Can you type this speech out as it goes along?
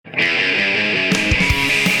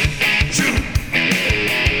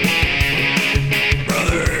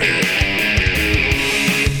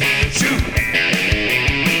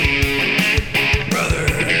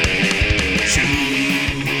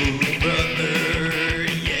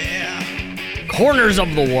corners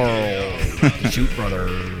of the world. The Shoot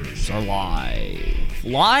Brothers are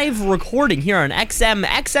live recording here on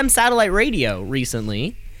XM satellite radio.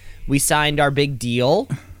 Recently, we signed our big deal.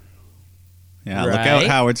 Yeah, right? Look out,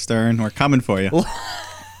 Howard Stern. We're coming for you.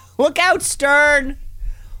 Look out, Stern.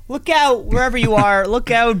 Look out wherever you are. Look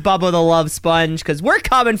out, Bubba the Love Sponge, because we're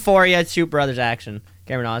coming for you. Shoot Brothers Action.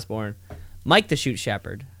 Cameron Osborne, Mike the Shoot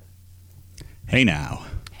Shepherd. Hey now.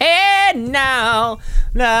 Hey now,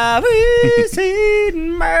 love is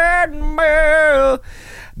in my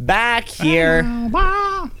back here.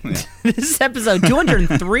 This is episode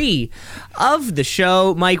 203 of the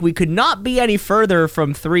show. Mike, we could not be any further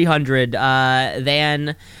from 300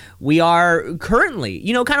 than we are currently.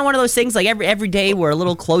 You know, kind of one of those things, like every day we're a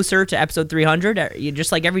little closer to episode 300.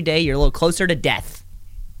 Just like every day you're a little closer to death.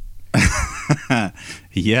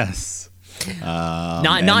 Yes. I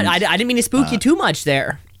didn't mean to spook you too much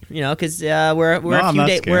there. You know, because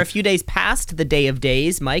we're a few days past the day of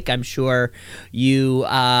days, Mike. I'm sure you.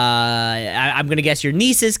 I'm gonna guess your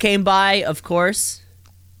nieces came by, of course.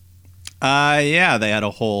 Yeah, they had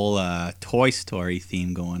a whole Toy Story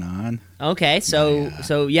theme going on. Okay, so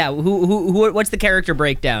who? What's the character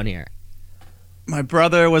breakdown here? My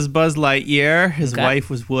brother was Buzz Lightyear. His wife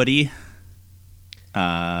was Woody.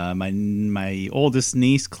 My oldest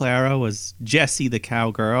niece, Clara, was Jessie the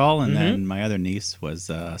cowgirl, and then my other niece was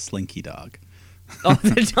Slinky Dog. Oh,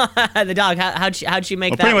 the dog. How'd she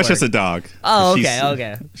make that pretty much work? Just a dog. Oh,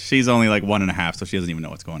 okay. She's only like 1.5, so she doesn't even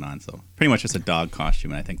know what's going on. So pretty much just a dog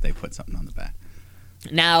costume, and I think they put something on the back.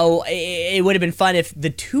 Now, it would have been fun if the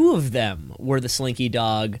two of them were the Slinky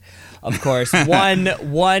Dog, of course.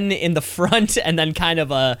 one in the front, and then kind of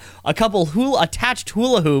a couple attached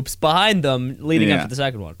hula hoops behind them leading up to the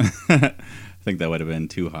second one. I think that would have been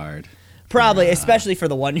too hard. Probably, especially for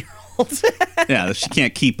the 1-year-old. Yeah, she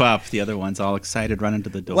can't keep up. The other one's all excited running to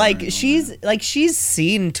the door. She's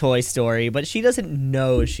seen Toy Story, but she doesn't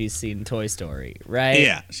know she's seen Toy Story, right?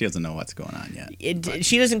 Yeah, she doesn't know what's going on yet.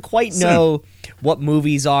 She doesn't quite know what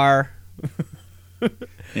movies are.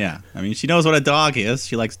 Yeah, I mean, she knows what a dog is.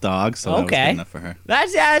 She likes dogs, so that was good enough for her.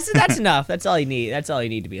 That's enough. That's all you need. That's all you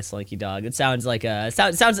need to be a Slinky Dog. It sounds like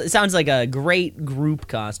a great group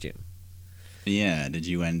costume. Yeah, did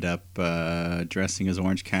you end up dressing as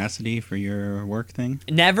Orange Cassidy for your work thing?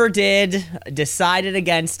 Never did. Decided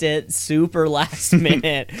against it. Super last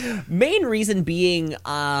minute. Main reason being,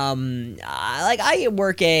 I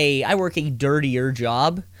work a dirtier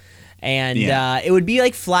job, and it would be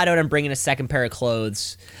like flat out I'm bringing a second pair of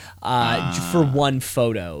clothes for one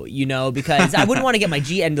photo, you know, because I wouldn't want to get my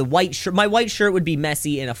white shirt. My white shirt would be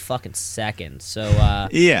messy in a fucking second. So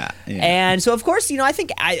yeah. And so of course, you know, I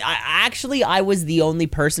think I was the only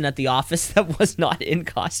person at the office that was not in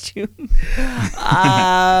costume.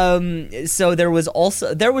 So there was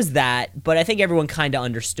that, but I think everyone kind of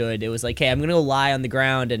understood. It was like, hey, I'm gonna go lie on the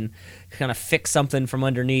ground and kind of fix something from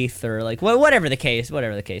underneath, or like whatever the case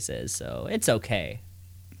is. So it's okay.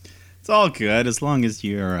 It's all good as long as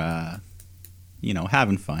you're,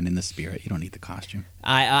 having fun in the spirit. You don't need the costume.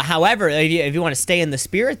 However, if you want to stay in the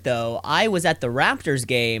spirit, though, I was at the Raptors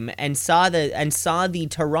game and saw the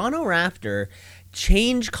Toronto Raptor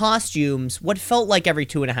change costumes what felt like every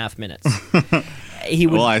 2.5 minutes.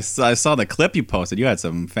 I saw the clip you posted. You had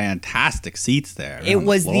some fantastic seats there. It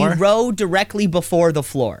was the row directly before the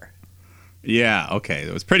floor. Yeah. Okay.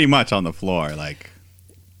 It was pretty much on the floor, like.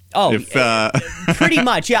 Oh, pretty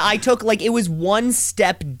much. Yeah, I took it was one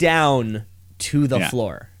step down to the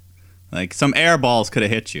floor. Like some air balls could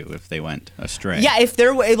have hit you if they went astray. Yeah, if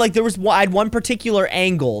there was I had one particular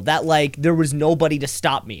angle that there was nobody to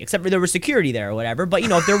stop me, except for there was security there or whatever. But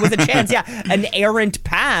if there was a chance, an errant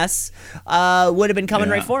pass would have been coming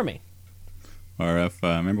right for me. Or if,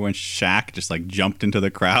 remember when Shaq just jumped into the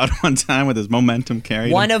crowd one time with his momentum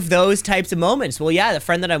carrying one of those types of moments. Well, yeah, the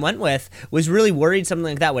friend that I went with was really worried something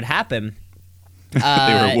like that would happen. They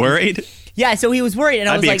were worried? Yeah, so he was worried, and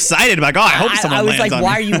I'd be excited. I hope someone lands on me. I was like,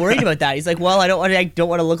 why are you worried about that? He's like, well, I don't want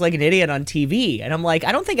to look like an idiot on TV. And I'm like,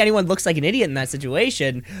 I don't think anyone looks like an idiot in that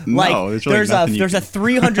situation. No, there's a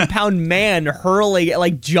 300-pound man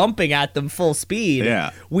hurling, jumping at them full speed.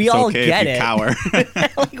 Yeah, we all get it. Cower.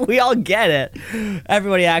 We all get it.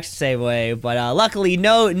 Everybody acts the same way, but luckily,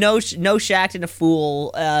 no Shaq and a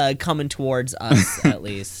fool coming towards us at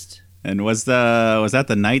least. And was that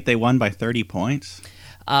the night they won by 30 points?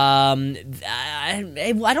 I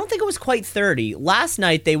don't think it was quite 30. Last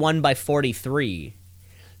night they won by 43.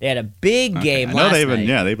 They had a big game last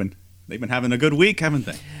night. They've been having a good week, haven't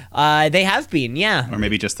they? They have been, yeah. Or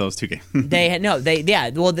maybe just those two games.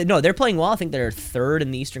 They're playing well. I think they're third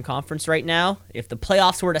in the Eastern Conference right now. If the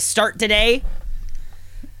playoffs were to start today,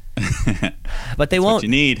 But they That's won't. what you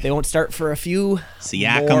need. They won't start for a few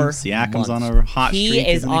Siakam's more on months. a hot streak. He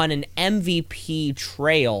is isn't on an MVP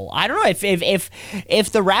trail. I don't know if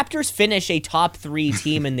the Raptors finish a top 3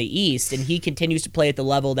 team in the East and he continues to play at the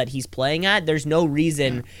level that he's playing at, there's no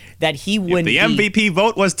reason that he wouldn't. If the MVP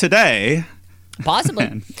vote was today.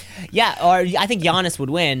 Possibly. Yeah, or I think Giannis would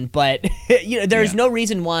win, but there's no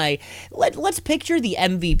reason why. Let's picture the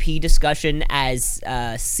MVP discussion as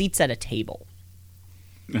seats at a table.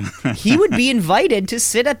 He would be invited to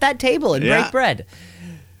sit at that table and break bread.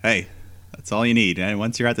 Hey, that's all you need. And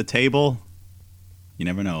once you're at the table, you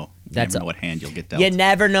never know. You never know what hand you'll get dealt. You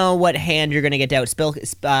never know what hand you're gonna get dealt.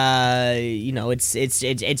 It's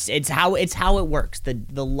how it works.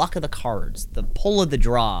 The luck of the cards, the pull of the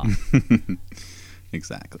draw.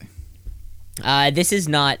 Exactly. This is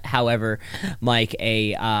not, however, Mike,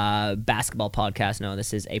 a basketball podcast. No,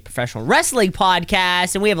 this is a professional wrestling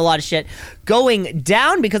podcast, and we have a lot of shit going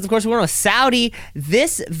down because, of course, we're going to Saudi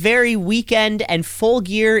this very weekend, and Full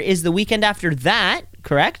Gear is the weekend after that,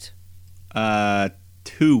 correct?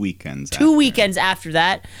 2 weekends. 2 weekends after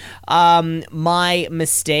that. My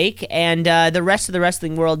mistake, and the rest of the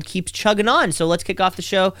wrestling world keeps chugging on. So let's kick off the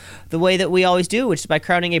show the way that we always do, which is by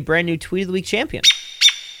crowning a brand new Tweet of the Week champion.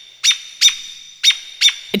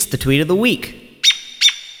 It's the Tweet of the Week.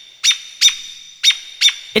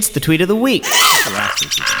 It's the Tweet of the Week.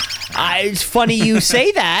 It's funny you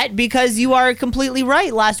say that because you are completely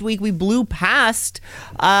right. Last week we blew past.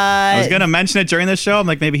 I was going to mention it during the show. I'm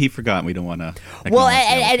like, maybe he forgot. We don't want to. Well,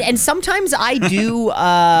 and sometimes I do.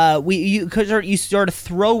 You sort of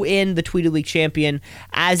throw in the Tweet of the Week champion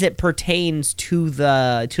as it pertains to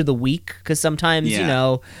the week, because sometimes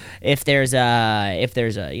if there's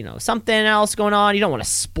a something else going on, you don't want to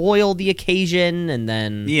spoil the occasion, and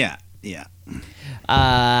then yeah.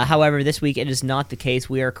 However, this week it is not the case.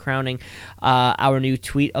 We are crowning our new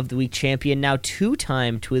Tweet of the Week champion, now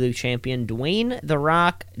 2-time Tweet of the Week champion, Dwayne "The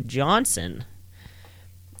Rock" Johnson,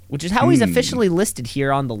 which is how he's officially listed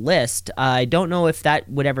here on the list. I don't know if that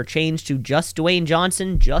would ever change to just Dwayne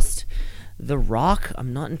Johnson, just The Rock.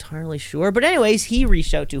 I'm not entirely sure. But anyways, he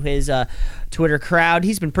reached out to his Twitter crowd.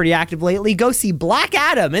 He's been pretty active lately. Go see Black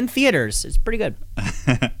Adam in theaters. It's pretty good.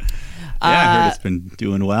 I heard it's been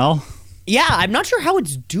doing well. Yeah, I'm not sure how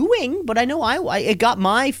it's doing, but I know it got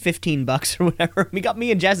my $15 or whatever.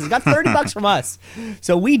 Me and Jess, it got $30 from us.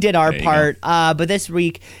 So we did our part. But this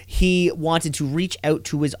week, he wanted to reach out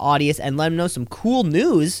to his audience and let him know some cool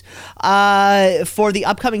news for the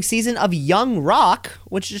upcoming season of Young Rock,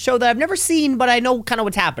 which is a show that I've never seen, but I know kind of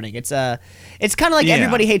what's happening. It's kind of like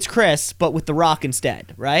Everybody Hates Chris, but with The Rock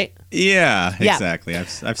instead, right? Yeah, exactly.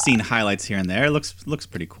 I've seen highlights here and there. It looks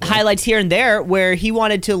pretty cool. Highlights here and there where he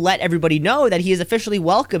wanted to let everybody know that he is officially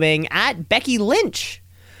welcoming at Becky Lynch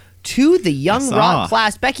to the Young Rock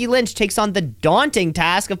class. Becky Lynch takes on the daunting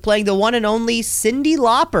task of playing the one and only Cyndi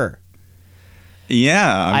Lauper.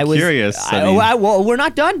 Yeah, I'm curious. Well, we're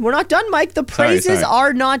not done. We're not done, Mike. The praises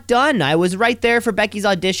are not done. I was right there for Becky's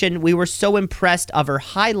audition. We were so impressed of her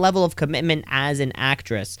high level of commitment as an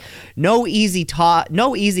actress. No easy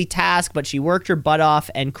task, but she worked her butt off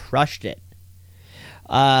and crushed it.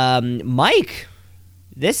 Mike,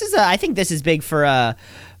 I think this is big for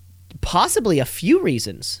possibly a few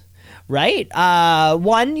reasons. Right?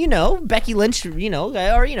 One, Becky Lynch,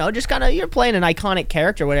 or just kind of, you're playing an iconic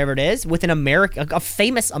character, whatever it is, with a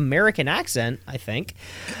famous American accent, I think.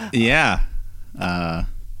 Yeah. I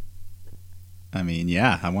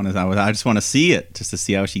just want to see it, just to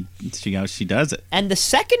see how she does it. And the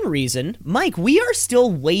second reason, Mike, we are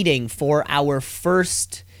still waiting for our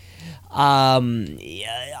first, on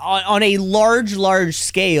a large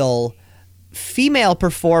scale, female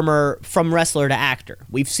performer from wrestler to actor.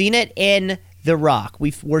 We've seen it in The Rock.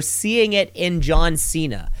 We're seeing it in John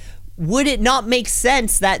Cena. Would it not make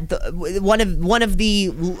sense that one of the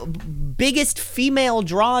biggest female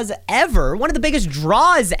draws ever, one of the biggest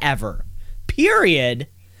draws ever, period,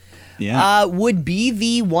 would be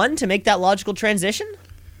the one to make that logical transition?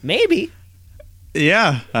 Maybe.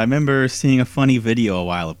 Yeah, I remember seeing a funny video a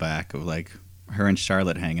while back of like her and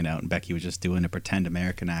Charlotte hanging out, and Becky was just doing a pretend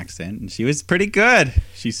American accent, and she was pretty good.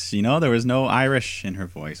 She's, there was no Irish in her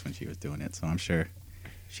voice when she was doing it, so I'm sure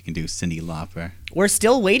she can do Cyndi Lauper. We're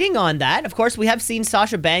still waiting on that. Of course, we have seen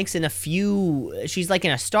Sasha Banks in a few. She's like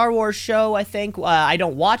in a Star Wars show, I think. I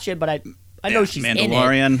don't watch it, but I know she's in it.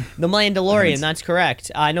 The Mandalorian, that's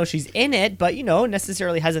correct. I know she's in it, but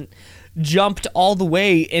necessarily hasn't jumped all the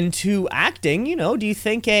way into acting. Do you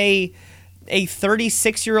think a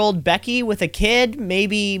 36-year-old Becky with a kid,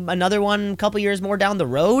 maybe another one a couple years more down the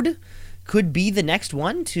road, could be the next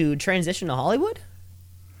one to transition to Hollywood?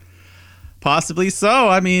 Possibly so.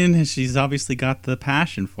 I mean, she's obviously got the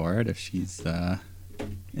passion for it if she's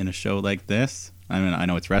in a show like this. I mean, I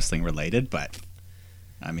know it's wrestling related, but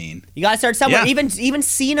I mean, you gotta start somewhere. Yeah. Even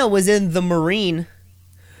Cena was in The Marine,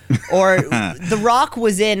 or The Rock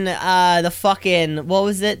was in the fucking, what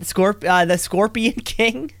was it? The Scorpion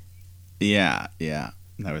King. Yeah.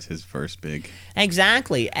 That was his first big.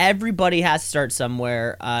 Exactly. Everybody has to start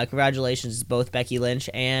somewhere. Congratulations to both Becky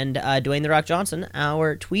Lynch and Dwayne "The Rock" Johnson,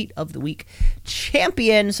 our Tweet of the Week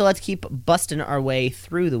champion. So let's keep busting our way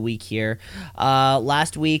through the week here.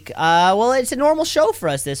 Last week, well, it's a normal show for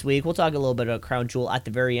us this week. We'll talk a little bit about Crown Jewel at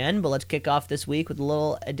the very end, but let's kick off this week with a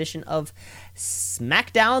little edition of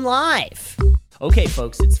SmackDown Live. Okay,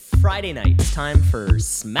 folks, it's Friday night. It's time for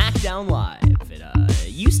SmackDown Live. It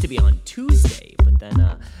used to be on Tuesday, but then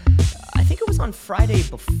I think it was on Friday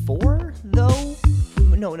before, though.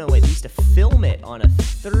 No, wait, we used to film it on a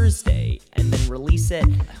Thursday and then release it.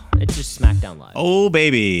 It's just SmackDown Live. Oh,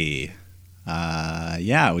 baby.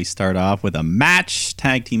 Yeah, we start off with a match,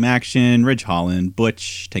 tag team action, Ridge Holland,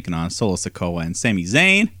 Butch taking on Solo Sikoa and Sami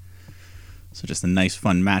Zayn. So just a nice,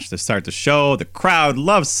 fun match to start the show. The crowd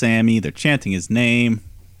loves Sami. They're chanting his name.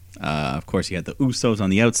 Of course, you had the Usos on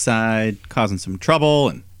the outside causing some trouble.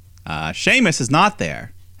 And Sheamus is not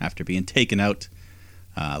there after being taken out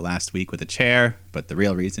last week with a chair. But the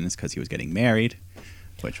real reason is because he was getting married,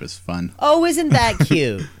 which was fun. Oh, isn't that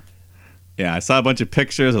cute? Yeah, I saw a bunch of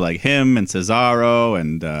pictures of like him and Cesaro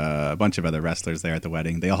and a bunch of other wrestlers there at the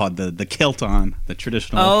wedding. They all had the kilt on, the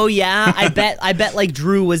traditional. Oh yeah, I bet like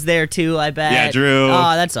Drew was there too. I bet. Yeah, Drew.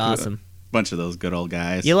 Oh, that's awesome. A bunch of those good old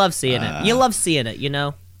guys. You love seeing it. You love seeing it. You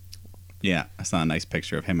know. Yeah, I saw a nice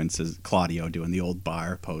picture of him and Claudio doing the old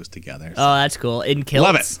bar pose together. So. Oh, that's cool. In kilts.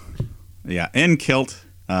 Love it. Yeah, in kilt.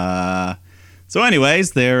 So,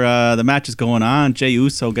 anyways, the match is going on. Jey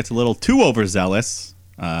Uso gets a little too overzealous.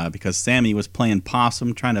 Because Sami was playing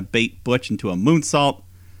possum, trying to bait Butch into a moonsault,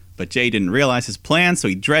 but Jey didn't realize his plan, so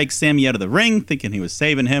he drags Sami out of the ring, thinking he was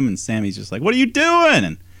saving him, and Sami's just like, "What are you doing?"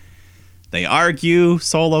 And they argue.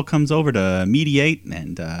 Solo comes over to mediate,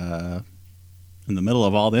 and in the middle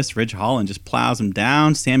of all this, Ridge Holland just plows him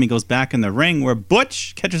down. Sami goes back in the ring, where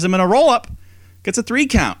Butch catches him in a roll-up, gets a 3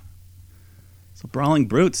 count. So Brawling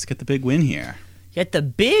Brutes get the big win here. Get the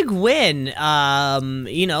big win,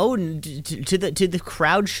 you know, to the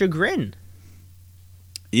crowd's chagrin.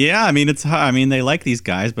 Yeah, I mean, they like these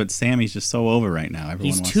guys, but Sami's just so over right now. Everyone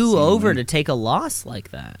He's wants too to over to take a loss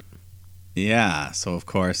like that. Yeah, so of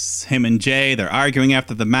course, him and Jey, they're arguing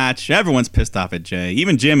after the match. Everyone's pissed off at Jey.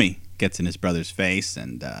 Even Jimmy gets in his brother's face,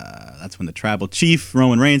 and that's when the tribal chief,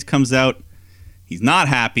 Roman Reigns, comes out. He's not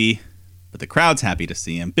happy, but the crowd's happy to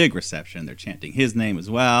see him. Big reception. They're chanting his name as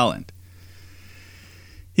well, and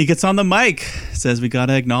he gets on the mic, says we got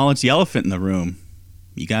to acknowledge the elephant in the room.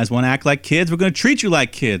 You guys want to act like kids? We're going to treat you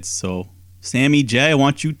like kids. So, Sami, Jey, I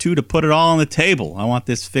want you two to put it all on the table. I want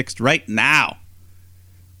this fixed right now.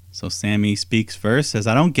 So Sami speaks first, says,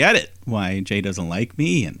 I don't get it, why Jey doesn't like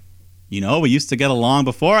me. And, you know, we used to get along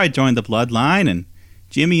before I joined the bloodline. And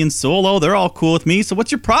Jimmy and Solo, they're all cool with me. So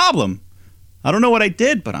what's your problem? I don't know what I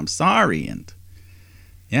did, but I'm sorry. And,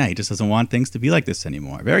 yeah, he just doesn't want things to be like this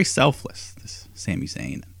anymore. Very selfless, this Sami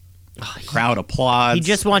Zayn. Crowd applauds. He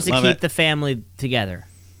just wants to keep it. the family together.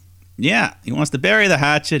 Yeah, he wants to bury the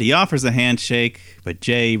hatchet. He offers a handshake, but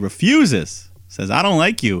Jey refuses. Says, I don't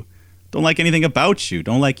like you. Don't like anything about you.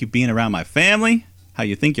 Don't like you being around my family. How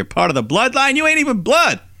you think you're part of the bloodline? You ain't even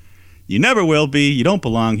blood. You never will be. You don't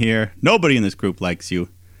belong here. Nobody in this group likes you.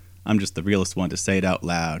 I'm just the realest one to say it out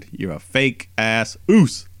loud. You're a fake-ass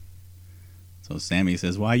oos. So Sami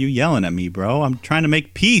says, why are you yelling at me, bro? I'm trying to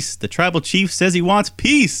make peace. The tribal chief says he wants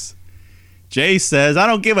peace. Jey says, I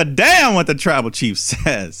don't give a damn what the tribal chief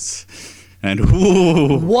says. And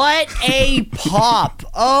ooh. What a pop.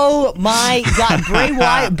 Oh my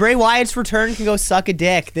God. Bray Wyatt's return can go suck a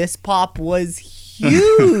dick. This pop was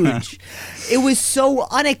huge. It was so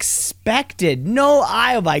unexpected.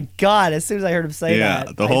 Oh my God. As soon as I heard him say that.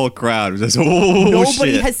 Yeah, the whole crowd was just, oh,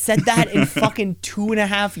 nobody shit. has said that in fucking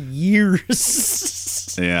 2.5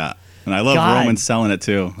 years. Yeah. And I love Roman selling it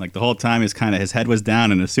too. Like the whole time his head was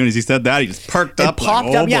down, and as soon as he said that, he just perked up. It popped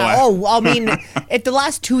like, oh up. boy. Yeah. Oh, I mean, if the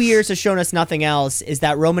last 2 years has shown us nothing else, is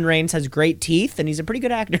that Roman Reigns has great teeth, and he's a pretty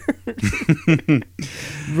good actor.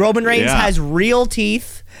 Roman Reigns has real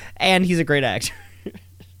teeth, and he's a great actor.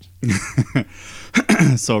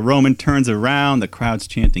 So Roman turns around. The crowd's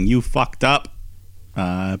chanting, "You fucked up."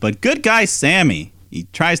 But good guy Sami, he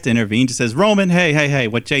tries to intervene. Just says, "Roman, hey,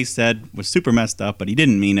 what Jey said was super messed up, but he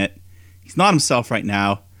didn't mean it. He's not himself right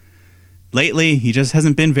now. Lately, he just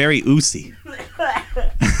hasn't been very Ucey."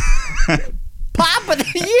 pop of the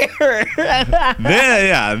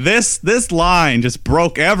year. This line just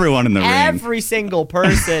broke everyone in the ring. Every single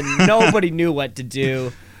person. Nobody knew what to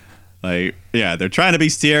do. Like, yeah, they're trying to be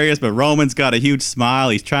serious, but Roman's got a huge smile.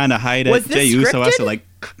 He's trying to hide it. Was this Jey Uso has to, scripted? like,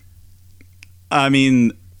 I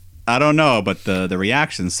mean, I don't know, but the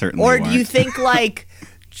reactions certainly Or weren't. do you think, like,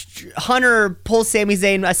 Hunter pulls Sami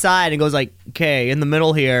Zayn aside and goes like, okay, in the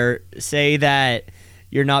middle here, say that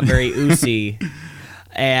you're not very Ucey.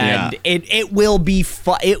 And it will be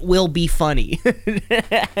it will be funny.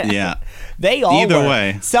 Yeah. They all Either were.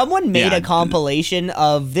 way. Someone made Yeah. a compilation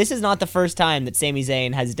of this is not the first time that Sami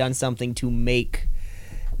Zayn has done something to make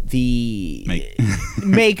the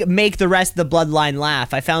make the rest of the bloodline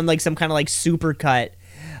laugh. I found like some kind of like super cut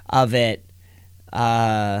of it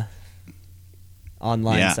online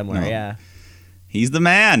somewhere. No. Yeah. He's the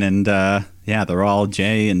man, and they're all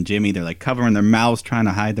Jay and Jimmy. They're like covering their mouths, trying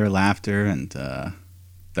to hide their laughter, and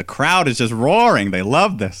the crowd is just roaring. They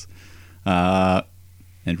love this.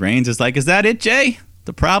 And Reigns is like, "Is that it, Jay?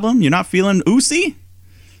 The problem? You're not feeling Ucey?"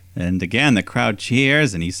 And again, the crowd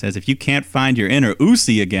cheers, and he says, "If you can't find your inner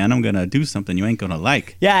Ucey again, I'm gonna do something you ain't gonna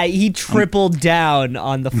like." Yeah, he tripled down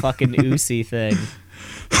on the fucking Ucey thing.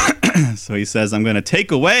 So he says, "I'm gonna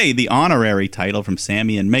take away the honorary title from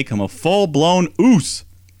Sammy and make him a full-blown Uce."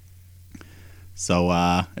 So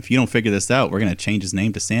if you don't figure this out, we're gonna change his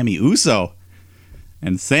name to Sami Uso.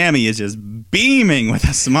 And Sammy is just beaming with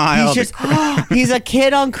a smile. He's a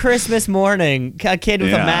kid on Christmas morning. A kid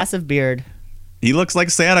with a massive beard. He looks like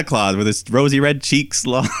Santa Claus with his rosy red cheeks.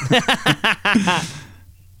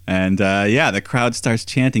 And the crowd starts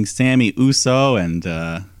chanting Sami Uso, and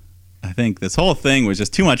I think this whole thing was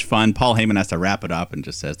just too much fun. Paul Heyman has to wrap it up and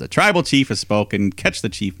just says, "The tribal chief has spoken. Catch the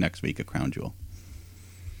chief next week at Crown Jewel."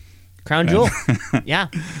 Crown Jewel. Yeah.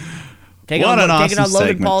 Take What it an on awesome Logan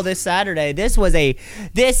segment. Paul this Saturday. This was I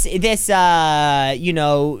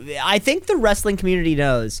think the wrestling community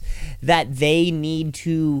knows that they need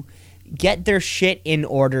to get their shit in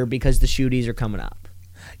order because the Shooties are coming up.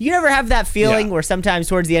 You never have that feeling where sometimes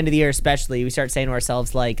towards the end of the year especially, we start saying to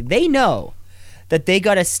ourselves like, they know that they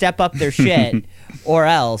got to step up their shit or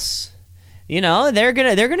else, they're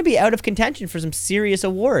gonna be out of contention for some serious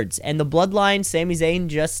awards. And the Bloodline, Sami Zayn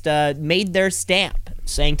just made their stamp,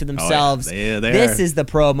 saying to themselves, "This is the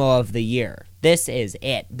promo of the year. This is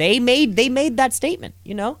it." They made that statement.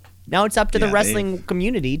 Now it's up to the wrestling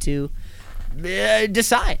community to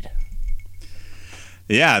decide.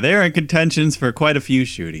 Yeah, they're in contentions for quite a few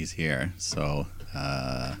Shooties here. So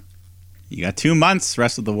you got 2 months,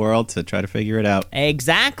 rest of the world, to try to figure it out.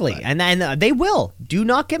 Exactly. But, and then they will. Do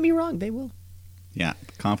not get me wrong. They will. Yeah,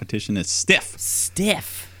 competition is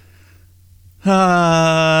stiff.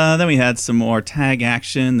 Then we had some more tag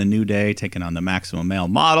action. The New Day taking on the Maximum Male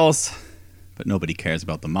Models. But nobody cares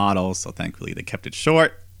about the models, so thankfully they kept it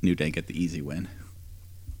short. New Day get the easy win.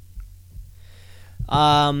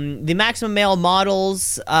 The Maximum Male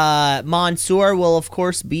Models, Mansoor will, of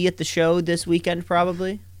course, be at the show this weekend,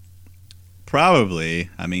 probably. Probably.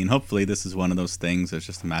 I mean, hopefully this is one of those things. It's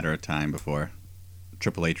just a matter of time before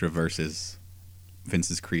Triple H reverses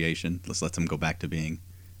Vince's creation. Let's let him go back to being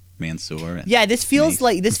Mansoor. And this feels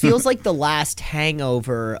like the last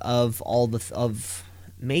hangover of all of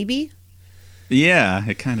maybe. Yeah,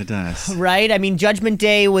 it kind of does. Right? I mean, Judgment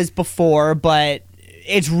Day was before, but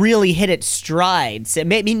it's really hit its stride. So,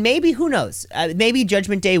 maybe who knows? Maybe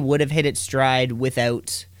Judgment Day would have hit its stride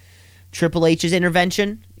without Triple H's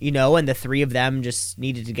intervention, and the three of them just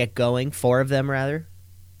needed to get going. 4 of them, rather.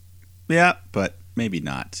 Yeah, but maybe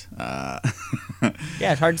not. Yeah,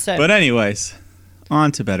 it's hard to say. But anyways,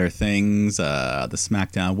 on to better things. The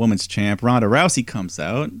SmackDown Women's Champ, Ronda Rousey, comes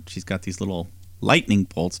out. She's got these little lightning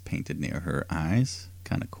bolts painted near her eyes.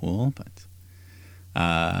 Kind of cool, but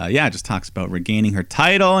just talks about regaining her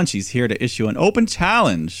title, and she's here to issue an open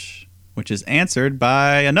challenge, which is answered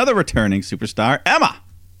by another returning superstar, Emma.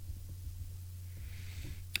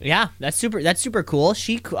 Yeah, that's super cool.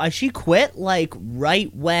 She quit like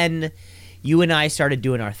right when you and I started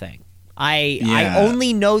doing our thing. I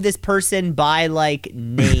only know this person by like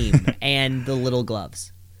name and the little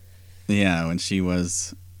gloves. Yeah, when she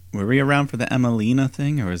was, were we around for the Emelina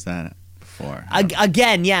thing, or was that before?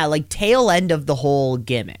 Again, yeah, like tail end of the whole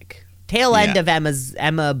gimmick. Tail end of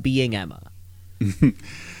Emma being Emma.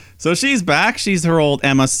 So she's back. She's her old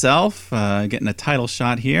Emma self, getting a title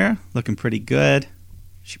shot here, looking pretty good.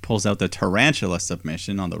 She pulls out the tarantula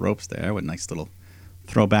submission on the ropes there with a nice little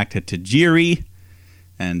throwback to Tajiri,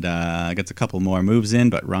 and gets a couple more moves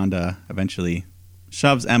in, but Ronda eventually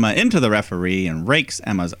shoves Emma into the referee and rakes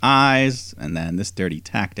Emma's eyes, and then this dirty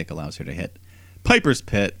tactic allows her to hit Piper's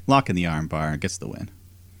Pit, lock in the armbar, and gets the win.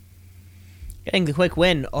 Getting the quick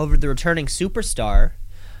win over the returning superstar,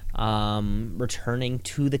 returning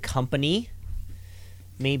to the company.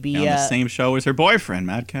 Maybe on the same show as her boyfriend,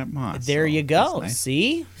 Madcap Moss. There you go. Nice.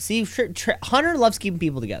 See, Hunter loves keeping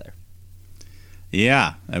people together.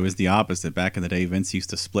 Yeah, it was the opposite. Back in the day, Vince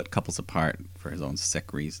used to split couples apart for his own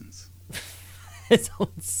sick reasons. His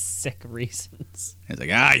own sick reasons. He's like,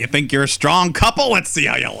 you think you're a strong couple? Let's see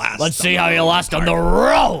how you last. Let's see how you last on the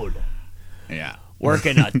road. Yeah.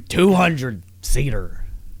 Working a 200-seater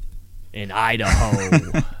in Idaho.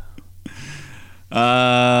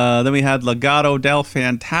 Then we had Legado del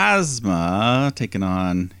Fantasma taking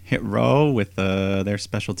on Hit Row with their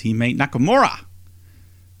special teammate Nakamura.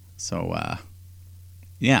 So,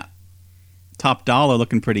 yeah. Top Dollar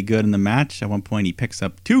looking pretty good in the match. At one point, he picks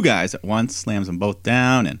up two guys at once, slams them both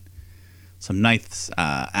down, and some nice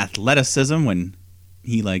athleticism when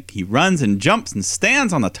he runs and jumps and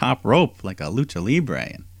stands on the top rope like a lucha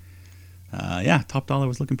libre. And, yeah, Top Dollar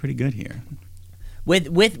was looking pretty good here.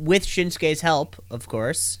 With Shinsuke's help, of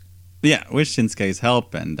course. Yeah, with Shinsuke's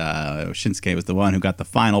help, and Shinsuke was the one who got the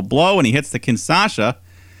final blow, and he hits the Kinshasa,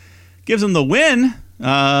 gives him the win.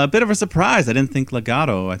 A bit of a surprise. I didn't think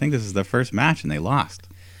Legado. I think this is their first match, and they lost.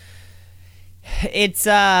 It's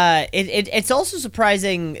also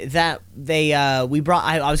surprising that we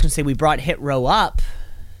brought Hit Row up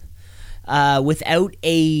without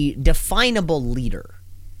a definable leader.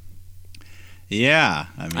 Yeah,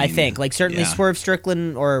 I think certainly Swerve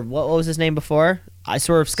Strickland, or what was his name before?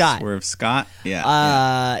 Swerve Scott.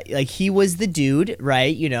 Yeah. He was the dude,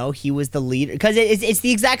 right? He was the leader, because it's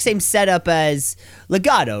the exact same setup as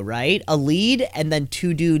Legado, right? A lead and then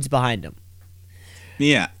two dudes behind him.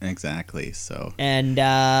 Yeah, exactly. So, and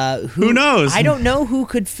who knows? I don't know who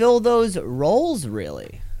could fill those roles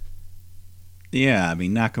really. Yeah, I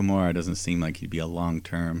mean Nakamura doesn't seem like he'd be a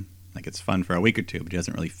long-term. Like, it's fun for a week or two, but he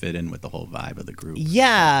doesn't really fit in with the whole vibe of the group.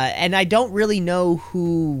 Yeah, and I don't really know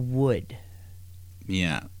who would.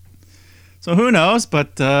 Yeah. So who knows?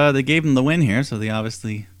 But they gave him the win here, so they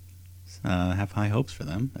obviously have high hopes for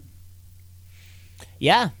them.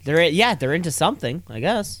 Yeah, they're into something, I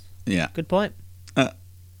guess. Yeah. Good point.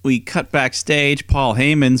 We cut backstage. Paul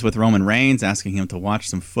Heyman's with Roman Reigns, asking him to watch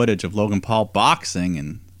some footage of Logan Paul boxing,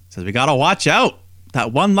 and says, we got to watch out.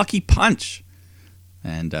 That one lucky punch.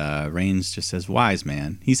 And Reigns just says, wise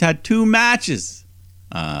man. He's had 2 matches.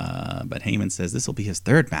 But Heyman says this will be his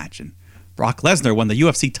 3rd match, and Brock Lesnar won the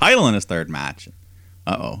UFC title in his 3rd match.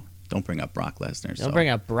 Uh-oh. Don't bring up Brock Lesnar. Don't bring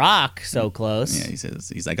up Brock so close. Yeah,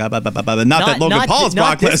 he's like, not that Logan Paul's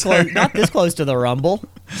Brock Lesnar. Not this close to the Rumble.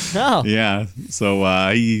 No. Yeah. So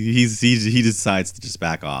he decides to just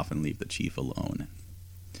back off and leave the Chief alone.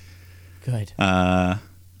 Good.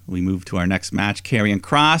 We move to our next match, Karrion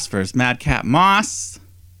Kross versus Madcap Moss.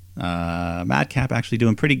 Madcap actually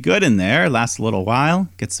doing pretty good in there. Lasts a little while.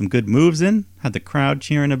 Gets some good moves in. Had the crowd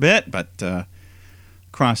cheering a bit, but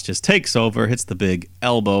Kross just takes over, hits the big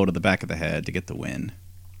elbow to the back of the head to get the win.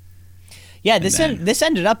 Yeah, this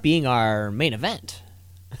ended up being our main event.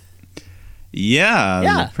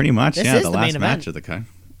 Yeah, pretty much. This yeah, is the main last event. match of the card.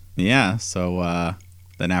 Yeah, so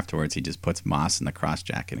then afterwards he just puts Moss in the cross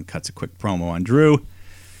jacket and cuts a quick promo on Drew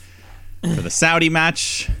for the Saudi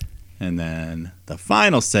match. And then the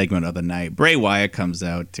final segment of the night, Bray Wyatt comes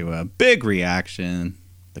out to a big reaction.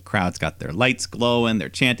 The crowd's got their lights glowing. They're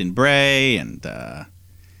chanting Bray, and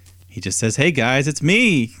he just says, hey, guys, it's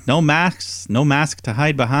me. No mask to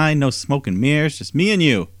hide behind, no smoke and mirrors, just me and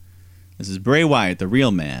you. This is Bray Wyatt, the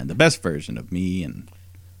real man, the best version of me, and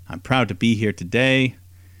I'm proud to be here today.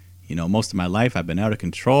 You know, most of my life I've been out of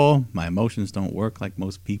control. My emotions don't work like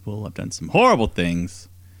most people. I've done some horrible things.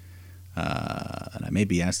 And I may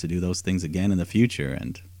be asked to do those things again in the future.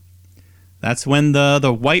 And that's when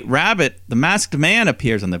the white rabbit, the masked man,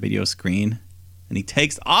 appears on the video screen. And he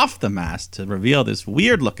takes off the mask to reveal this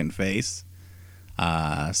weird-looking face.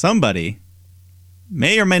 Somebody,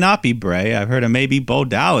 may or may not be Bray. I've heard it may be Bo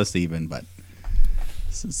Dallas even. But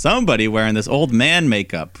somebody wearing this old man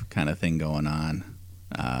makeup kind of thing going on.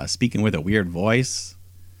 Speaking with a weird voice.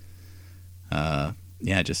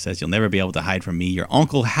 Yeah, it just says, you'll never be able to hide from me. Your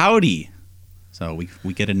Uncle Howdy. So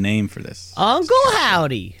we get a name for this. Uncle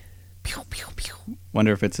Howdy. Pew, pew, pew.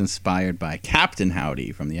 Wonder if it's inspired by Captain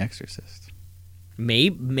Howdy from The Exorcist.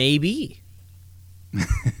 Maybe.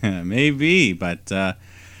 Maybe, but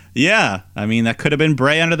yeah. I mean, that could have been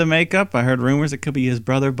Bray under the makeup. I heard rumors it could be his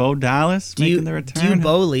brother Bo Dallas making the return. Do you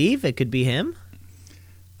believe it could be him?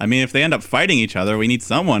 I mean, if they end up fighting each other, we need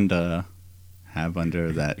someone to have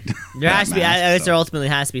under that. There has to be. I guess there ultimately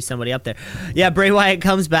has to be somebody up there. Yeah, Bray Wyatt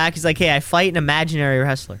comes back. He's like, "Hey, I fight an imaginary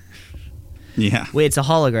wrestler." Yeah. Wait, it's a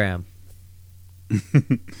hologram.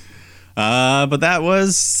 But that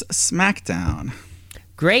was SmackDown.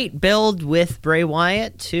 Great build with Bray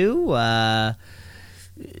Wyatt too.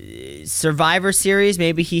 Survivor Series,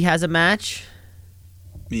 maybe he has a match.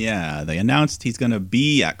 Yeah, they announced he's going to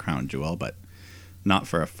be at Crown Jewel, but not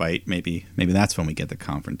for a fight. Maybe that's when we get the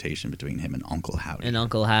confrontation between him and Uncle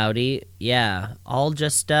Howdy. Yeah, all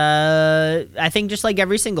just I think just like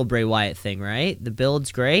every single Bray Wyatt thing, right? The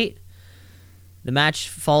build's great. The match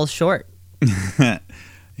falls short.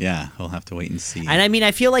 Yeah, we'll have to wait and see. And I mean,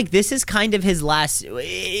 I feel like this is kind of his last...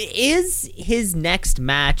 Is his next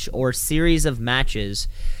match or series of matches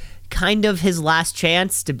kind of his last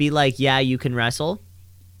chance to be like, yeah, you can wrestle?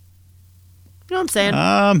 You know what I'm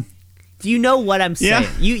saying? Do you know what I'm saying?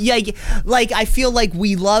 Yeah. Like, I feel like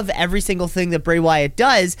we love every single thing that Bray Wyatt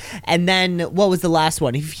does, and then, what was the last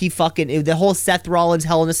one? He fucking... The whole Seth Rollins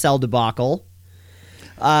Hell in a Cell debacle.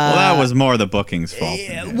 Well, that was more the booking's fault.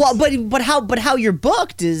 Well, but how you're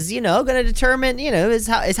booked is going to determine is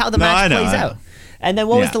how the match plays out. And then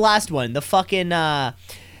what was the last one? The fucking I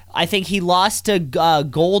think he lost to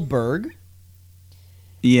Goldberg.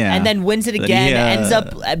 Yeah, and then wins it again. Ends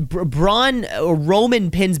up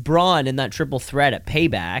Roman pins Braun in that triple threat at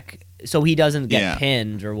Payback, so he doesn't get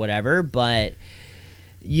pinned or whatever. But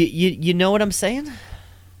you know what I'm saying?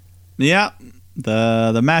 Yeah.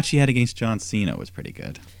 The match he had against John Cena was pretty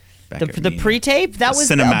good. The pre-tape, that was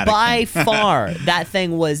by far, that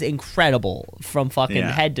thing was incredible from fucking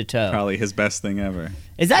head to toe. Probably his best thing ever.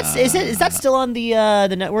 Is that still on the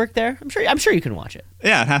network there? I'm sure you can watch it.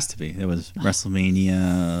 Yeah, it has to be. It was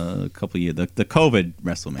WrestleMania a couple years, the COVID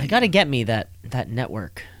WrestleMania. I gotta get me that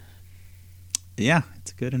network. Yeah,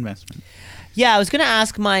 it's a good investment. Yeah, I was gonna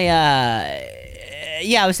ask my.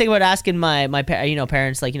 I was thinking about asking my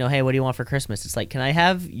parents, like, hey, what do you want for Christmas? It's like, can I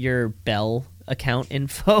have your Bell account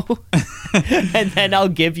info? And then I'll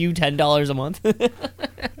give you $10 a month.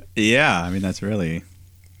 Yeah, I mean, that's really,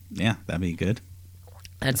 that'd be good.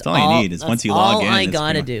 That's all you need is once you log in. That's all I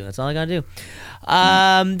gotta do. That's all I gotta do.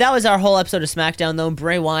 That was our whole episode of SmackDown, though.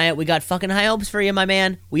 Bray Wyatt, we got fucking high hopes for you, my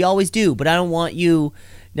man. We always do, but I don't want you.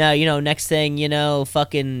 Now, next thing,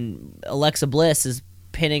 fucking Alexa Bliss is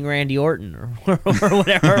pinning Randy Orton or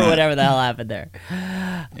whatever the hell happened there.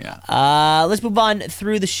 Yeah. Let's move on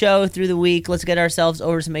through the show, through the week. Let's get ourselves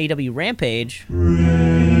over to some AEW Rampage.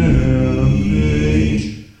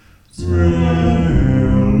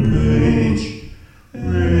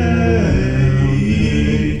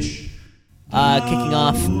 Kicking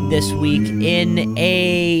off this week in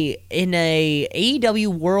a AEW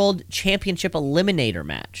World Championship Eliminator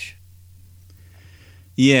match.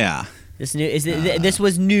 Yeah. This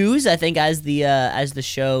was news, I think, as the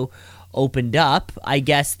show opened up. I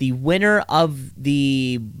guess the winner of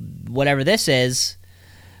the whatever this is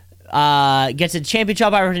gets a championship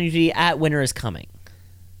opportunity at Winter is Coming.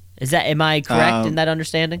 Am I correct in that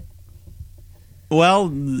understanding? Well,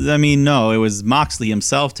 I mean, no, it was Moxley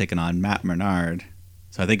himself taking on Matt Menard.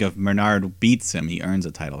 So I think if Menard beats him, he earns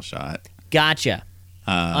a title shot. Gotcha.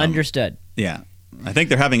 Understood. Yeah. I think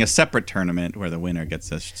they're having a separate tournament where the winner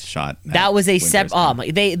gets a shot. That was a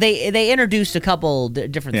separate. They introduced a couple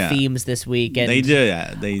different themes this week, and they did.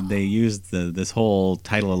 Yeah, they used this whole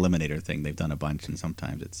title eliminator thing. They've done a bunch, and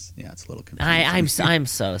sometimes it's a little confusing. I'm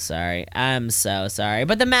so sorry. I'm so sorry.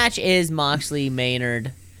 But the match is Moxley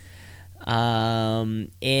Maynard. Moxley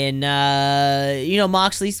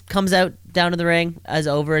comes out down to the ring as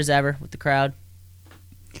over as ever with the crowd.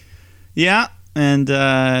 Yeah. And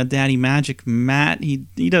Daddy Magic Matt, he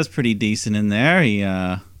does pretty decent in there. He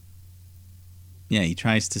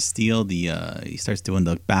tries to steal he starts doing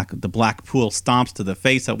the Blackpool stomps to the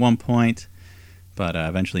face at one point, but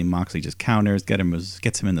eventually Moxley just counters,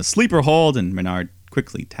 gets him in the sleeper hold, and Menard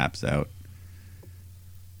quickly taps out.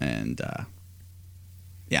 And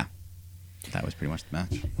that was pretty much the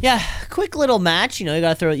match. Yeah, quick little match. You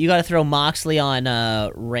gotta throw Moxley on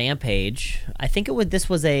Rampage. I think this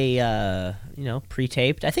was a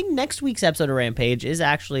pre-taped. I think next week's episode of Rampage is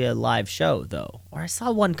actually a live show, though. Or I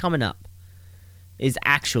saw one coming up is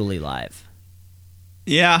actually live.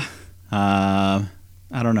 Yeah, I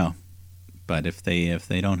don't know, but if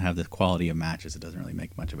they don't have the quality of matches, it doesn't really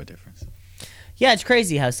make much of a difference. Yeah, it's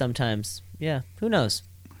crazy how sometimes. Yeah, who knows.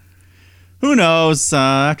 Who knows?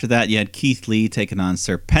 After that, you had Keith Lee taking on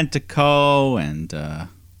Serpentico, and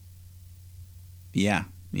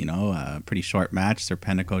pretty short match.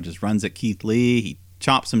 Serpentico just runs at Keith Lee. He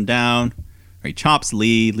chops him down, or he chops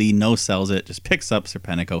Lee. Lee no-sells it, just picks up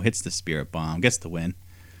Serpentico, hits the Spirit Bomb, gets the win.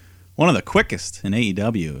 One of the quickest in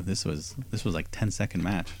AEW. This was like 10-second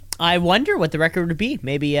match. I wonder what the record would be.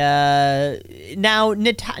 Maybe now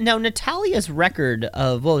Natalia's record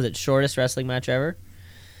of what was it, shortest wrestling match ever?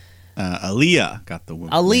 Aaliyah got the win.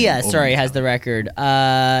 Aaliyah, sorry, has the record.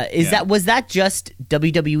 Was that just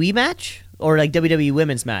WWE match or like WWE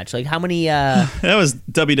women's match? Like how many? That was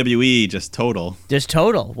WWE just total. Just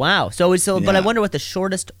total. Wow. But I Yeah. wonder what the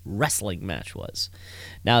shortest wrestling match was.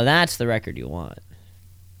 Now that's the record you want.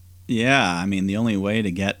 Yeah, I mean the only way to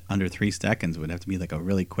get under 3 seconds would have to be like a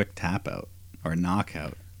really quick tap out or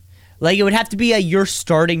knockout. Like it would have to be you're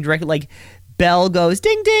starting direct. Like bell goes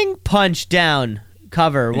ding ding, punch down.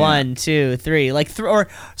 Cover 1, 2, 3, like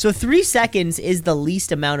 3 seconds is the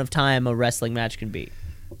least amount of time a wrestling match can be.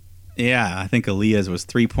 Yeah, I think Aaliyah's was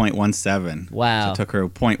 3.17. Wow. So it took her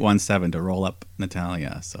 0.17 to roll up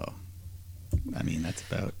Natalia. So, I mean, it's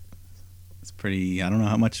pretty. I don't know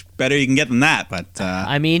how much better you can get than that, but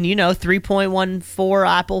I mean, 3.14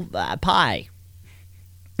 apple pie.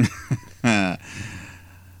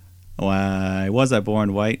 Why was I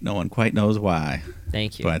born white? No one quite knows why.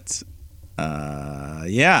 Thank you. But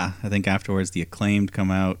yeah, I think afterwards the Acclaimed come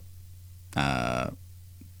out.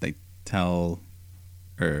 They tell,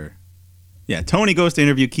 Tony goes to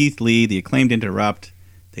interview Keith Lee. The Acclaimed interrupt.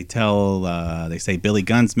 They say Billy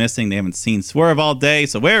Gunn's missing. They haven't seen Swerve all day,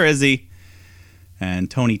 so where is he? And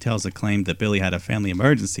Tony tells Acclaimed that Billy had a family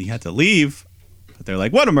emergency. He had to leave. But they're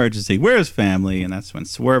like, what emergency? Where's family? And that's when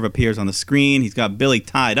Swerve appears on the screen. He's got Billy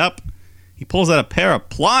tied up. He pulls out a pair of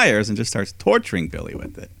pliers and just starts torturing Billy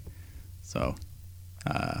with it. So,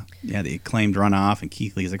 the Acclaimed run off, and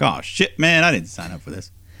Keith Lee's like, oh, shit, man, I didn't sign up for this.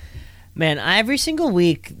 Man, every single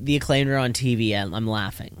week the Acclaimed are on TV, and I'm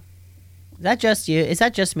laughing. Is that just you? Is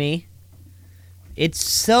that just me? It's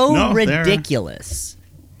so ridiculous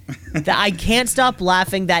that I can't stop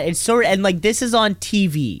laughing. That it's so, and like this is on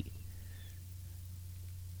TV.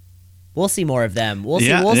 We'll see more of them. We'll see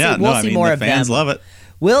more of them. Fans love it.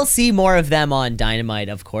 We'll see more of them on Dynamite,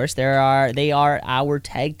 of course. They are our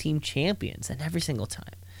tag team champions, and every single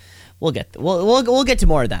time, we'll get to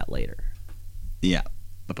more of that later. Yeah,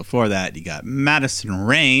 but before that, you got Madison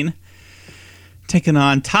Rayne taking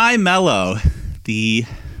on Ty Mello, the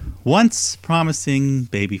once promising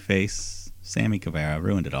babyface. Sammy Guevara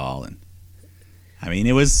ruined it all, and I mean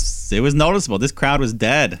it was noticeable. This crowd was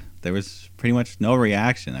dead. There was pretty much no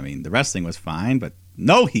reaction. I mean, the wrestling was fine, but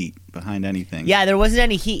no heat behind anything. Yeah, there wasn't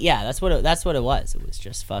any heat. Yeah, that's what it was. It was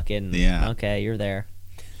just fucking. Yeah. Okay, you're there.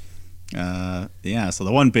 So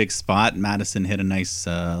the one big spot, Madison hit a nice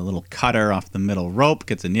little cutter off the middle rope,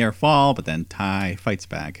 gets a near fall, but then Ty fights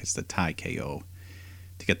back, hits the Ty KO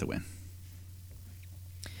to get the win.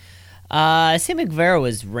 Sammy Guevara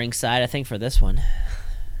was ringside, I think, for this one.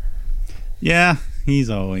 Yeah, he's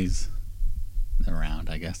always around,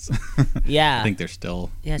 I guess. Yeah. I think they're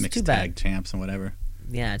still mixed tag champs and whatever.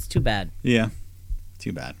 Yeah, it's too bad. Yeah,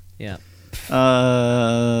 too bad. Yeah.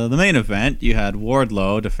 The main event, you had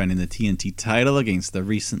Wardlow defending the TNT title against the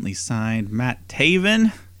recently signed Matt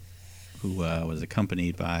Taven, who was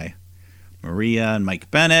accompanied by Maria and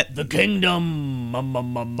Mike Bennett. The Kingdom.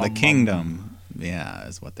 The Kingdom, yeah,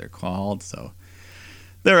 is what they're called. So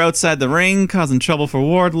they're outside the ring causing trouble for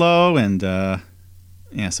Wardlow, and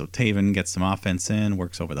so Taven gets some offense in,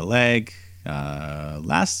 works over the leg.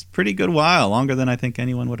 Lasts pretty good while, longer than I think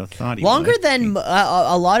anyone would have thought he would. Longer than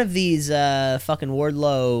a lot of these fucking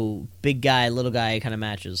Wardlow big guy, little guy kind of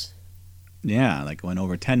matches. Yeah, like went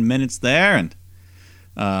over 10 minutes there, and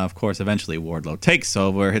of course eventually Wardlow takes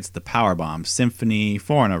over, hits the powerbomb symphony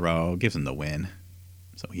 4 in a row, gives him the win,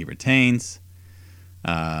 so he retains.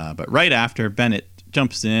 But right after, Bennett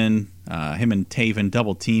jumps in, him and Taven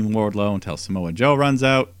double team Wardlow until Samoa Joe runs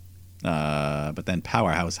out. But then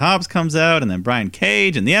Powerhouse Hobbs comes out, and then Brian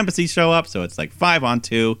Cage and the Embassy show up, so it's like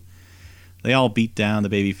 5-on-2. They all beat down the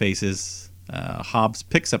baby faces. Hobbs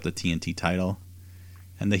picks up the TNT title,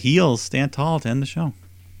 and the heels stand tall to end the show.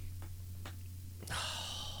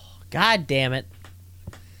 God damn it.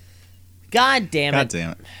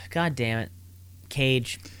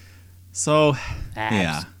 Cage. So, Abs.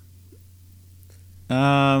 yeah.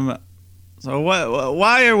 So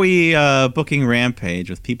why are we booking Rampage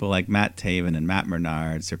with people like Matt Taven and Matt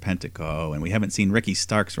Bernard, Serpentico, and we haven't seen Ricky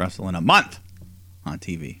Starks wrestle in a month on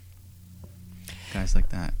TV? Guys like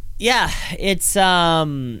that. Yeah, it's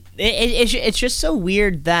just so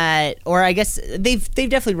weird that, or I guess they've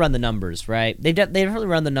definitely run the numbers, right? They've definitely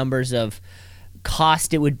run the numbers of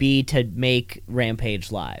cost it would be to make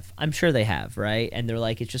Rampage live. I'm sure they have, right? And they're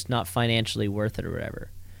like, it's just not financially worth it or whatever.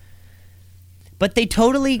 But they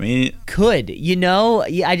totally could,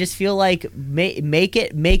 I just feel like make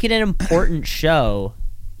it an important show,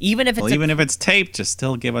 even if it's even if it's taped, just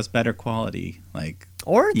still give us better quality. Like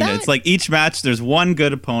Or that. It's like each match, there's one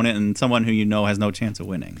good opponent and someone who has no chance of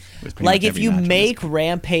winning. Like if you make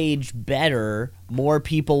Rampage better, more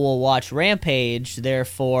people will watch Rampage.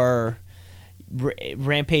 Therefore,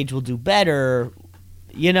 Rampage will do better.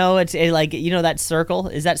 It's like that circle.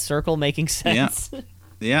 Is that circle making sense?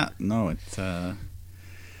 Yeah. No,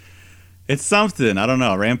 it's something. I don't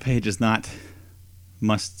know. Rampage is not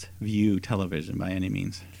must-view television by any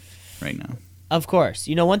means right now. Of course.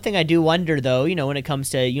 One thing I do wonder, though, when it comes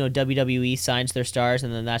to, WWE signs their stars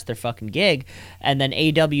and then that's their fucking gig, and then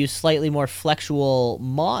AEW's slightly more flexible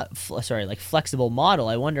model.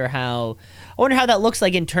 I wonder how that looks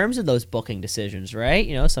like in terms of those booking decisions,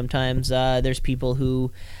 right? Sometimes there's people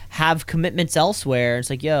who have commitments elsewhere. It's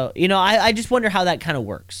like, I just wonder how that kind of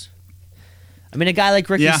works. I mean, a guy like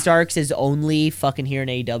Ricky Starks is only fucking here in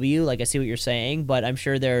AEW. Like, I see what you're saying, but I'm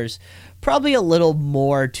sure there's probably a little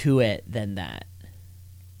more to it than that.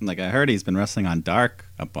 Like, I heard he's been wrestling on Dark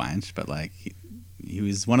a bunch, but, like, he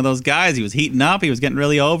was one of those guys. He was heating up. He was getting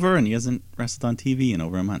really over, and he hasn't wrestled on TV in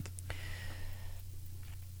over a month.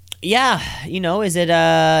 Yeah, is it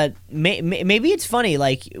maybe it's funny,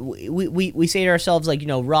 like we say to ourselves, like,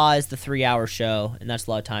 Raw is the 3-hour show and that's a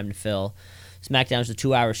lot of time to fill. SmackDown's a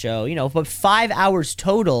 2-hour show, but 5 hours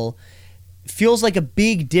total feels like a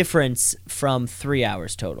big difference from 3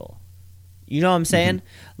 hours total. You know what I'm saying? Mm-hmm.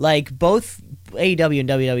 Like, both AEW and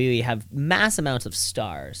WWE have mass amounts of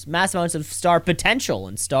stars, mass amounts of star potential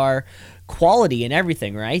and star quality and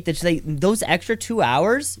everything, right? Those extra 2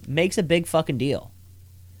 hours makes a big fucking deal.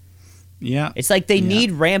 Yeah. It's like they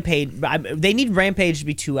need Rampage. They need Rampage to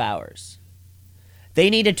be 2 hours. They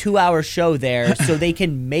need a 2-hour show there so they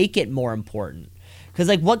can make it more important. Because,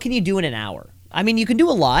 like, what can you do in an hour? I mean, you can do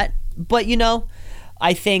a lot, but,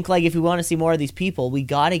 I think, like, if we want to see more of these people, we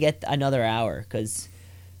got to get another hour. Because,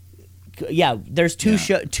 there's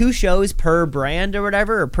two shows per brand or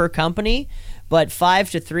whatever, or per company. But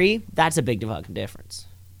 5 to 3, that's a big fucking difference.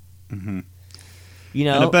 Mm-hmm.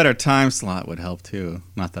 And a better time slot would help, too.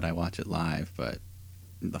 Not that I watch it live, but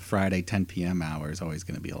the Friday 10 p.m. hour is always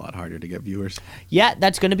going to be a lot harder to get viewers. Yeah,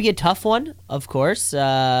 that's going to be a tough one, of course.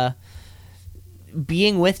 Being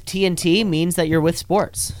with TNT means that you're with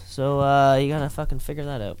sports. So you got to fucking figure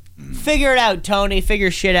that out. Figure it out, Tony.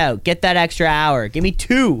 Figure shit out. Get that extra hour. Give me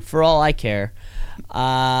 2 for all I care.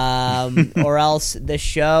 Or else the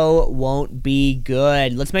show won't be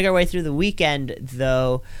good. Let's make our way through the weekend,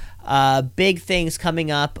 though. Big things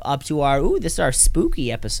coming up to our this is our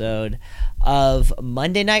spooky episode of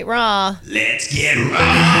Monday Night Raw. Let's get raw.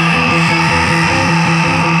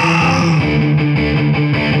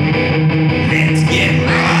 Let's get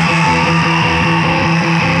raw.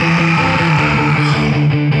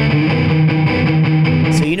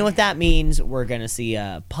 So you know what that means? We're gonna see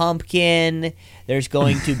a pumpkin. There's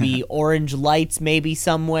going to be orange lights maybe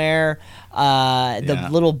somewhere. The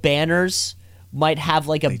little banners might have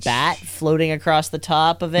like a bat floating across the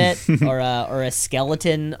top of it, or a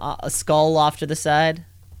skeleton, a skull off to the side.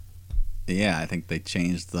 Yeah, I think they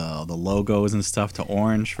changed the logos and stuff to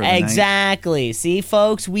orange for the exactly. Night. See,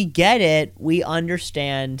 folks, we get it. We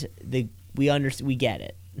understand we get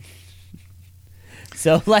it.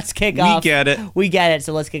 So let's kick off. We get it. We get it.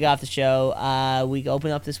 So let's kick off the show. We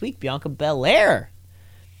open up this week. Bianca Belair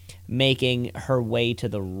making her way to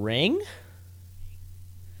the ring.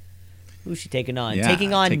 Who's she taking on?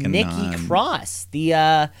 Taking on Nikki Cross,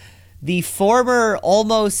 the former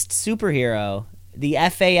almost superhero, the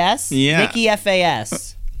FAS, Nikki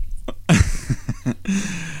FAS.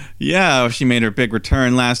 Yeah, she made her big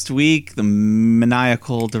return last week, the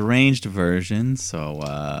maniacal deranged version. So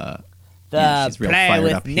she's real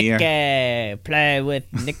fired up here. Play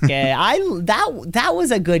with Nikki. That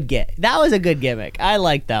was a good That was a good gimmick. I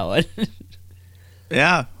like that one.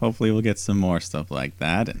 Yeah, hopefully we'll get some more stuff like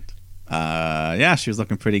that. And she was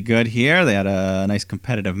looking pretty good here. They had a nice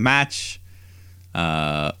competitive match.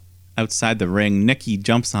 Outside the ring, Nikki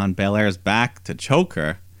jumps on Belair's back to choke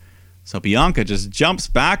her. So Bianca just jumps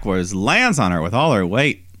backwards, lands on her with all her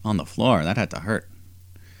weight on the floor. That had to hurt.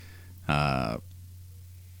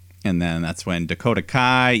 And then that's when Dakota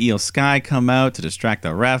Kai, Io Sky come out to distract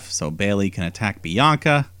the ref so Bayley can attack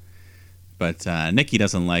Bianca. But Nikki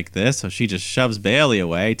doesn't like this, so she just shoves Bayley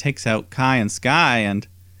away, takes out Kai and Sky, and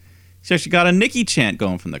she actually got a Nikki chant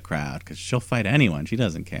going from the crowd because she'll fight anyone. She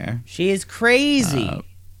doesn't care. She is crazy.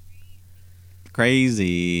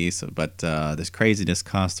 Crazy. But this craziness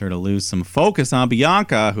cost her to lose some focus on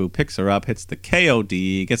Bianca, who picks her up, hits the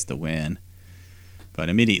KOD, gets the win. But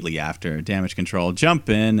immediately after, Damage Control jump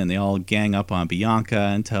in, and they all gang up on Bianca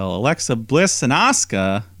until Alexa Bliss and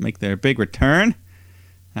Asuka make their big return.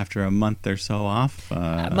 after a month or so off,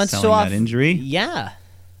 A month selling so off. that injury. Yeah.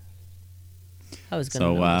 I was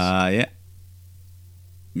going to So,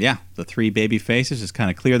 yeah, the three baby faces just kind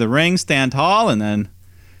of clear the ring, stand tall, and then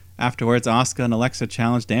afterwards, Asuka and Alexa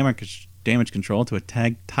challenge Damage Control to a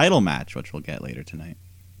tag title match, which we'll get later tonight.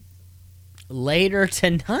 Later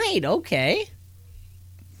tonight, okay.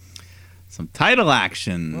 Some title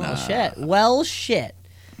action. Well, shit.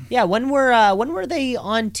 Yeah, when were they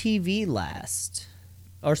on TV last?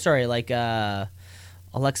 Or sorry, Alexa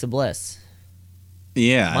Bliss.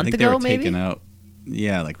 Yeah, I think they ago, were maybe? taken out.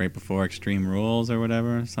 Yeah, like right before Extreme Rules or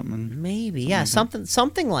whatever, something. Maybe, yeah,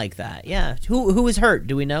 something like that. Yeah. Who was hurt?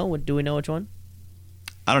 Do we know? Do we know which one?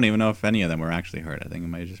 I don't even know if any of them were actually hurt. I think it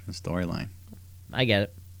might have just been storyline. I get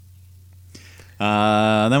it.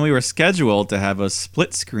 Then we were scheduled to have a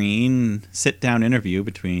split screen sit down interview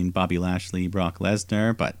between Bobby Lashley and Brock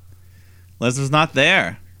Lesnar, but Lesnar's not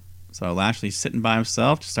there. So Lashley's sitting by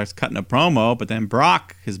himself, just starts cutting a promo, but then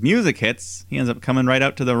Brock, his music hits. He ends up coming right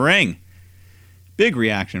out to the ring. Big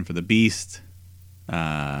reaction for the Beast.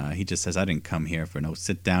 He just says, I didn't come here for no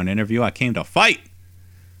sit-down interview. I came to fight.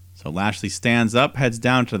 So Lashley stands up, heads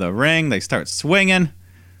down to the ring. They start swinging.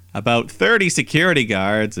 About 30 security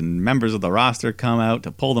guards and members of the roster come out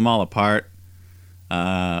to pull them all apart.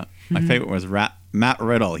 My favorite was Matt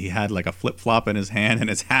Riddle. He had like a flip-flop in his hand and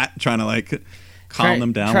his hat, trying to calm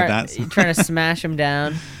them down with that. Trying to smash them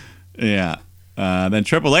down. Yeah. Then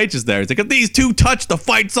Triple H is there. He's like, if these two touch, the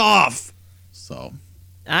fight's off. So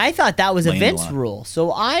I thought that was a Laying a Vince lot. rule,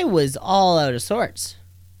 so I was all out of sorts.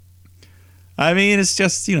 I mean, it's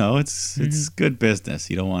just, it's good business.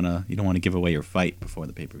 You don't want to give away your fight before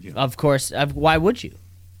the pay-per-view. Of course, why would you?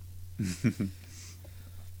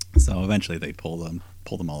 So eventually they pull them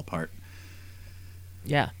all apart.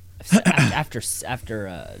 Yeah. After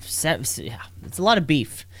yeah, it's a lot of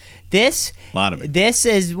beef. A lot of it.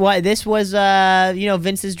 This was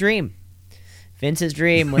Vince's dream. Vince's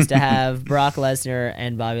dream was to have Brock Lesnar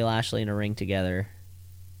and Bobby Lashley in a ring together.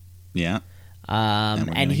 Yeah.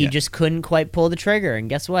 And he just couldn't quite pull the trigger. And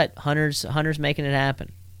guess what? Hunter's making it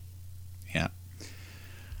happen. Yeah.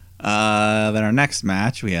 Then our next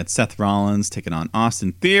match, we had Seth Rollins taking on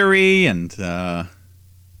Austin Theory, and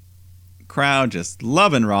crowd just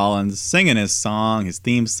loving Rollins, singing his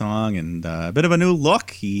theme song, and a bit of a new look.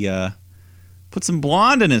 He put some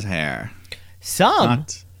blonde in his hair.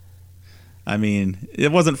 I mean,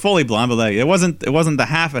 it wasn't fully blonde, but it wasn't the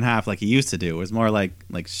half and half like he used to do. It was more like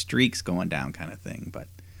streaks going down kind of thing. But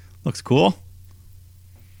looks cool.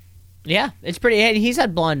 Yeah, it's pretty. He's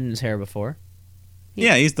had blonde in his hair before.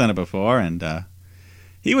 Yeah, he's done it before, and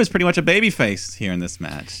he was pretty much a babyface here in this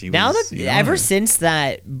match. Ever since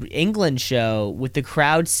that England show with the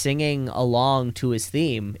crowd singing along to his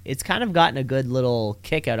theme, it's kind of gotten a good little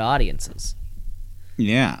kick out audiences.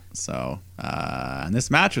 Yeah, so and this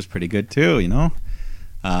match was pretty good too.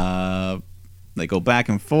 They go back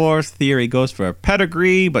and forth. Theory goes for a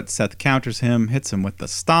pedigree, but Seth counters him, hits him with the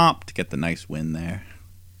stomp to get the nice win there.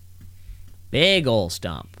 Big ol'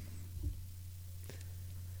 stomp.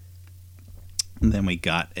 And then we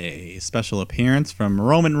got a special appearance from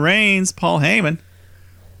Roman Reigns, Paul Heyman,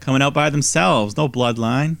 coming out by themselves. No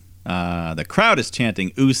bloodline. The crowd is chanting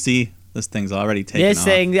Ucey. This thing's already taken off. This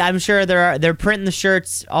thing, I'm sure they're printing the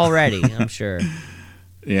shirts already. I'm sure.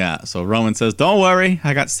 Yeah, so Roman says, don't worry,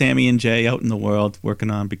 I got Sammy and Jay out in the world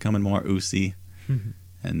working on becoming more Ucey.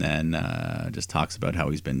 And then just talks about how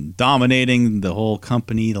he's been dominating the whole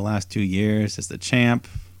company the last 2 years as the champ.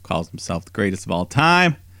 Calls himself the greatest of all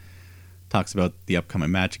time. Talks about the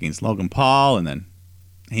upcoming match against Logan Paul. And then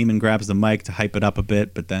Heyman grabs the mic to hype it up a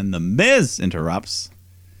bit. But then The Miz interrupts.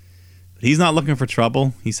 But he's not looking for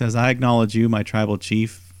trouble. He says, I acknowledge you, my tribal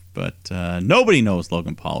chief. But nobody knows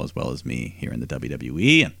Logan Paul as well as me here in the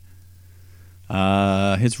WWE.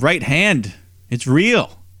 And his right hand, it's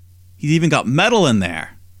real. He's even got metal in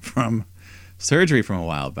there from surgery from a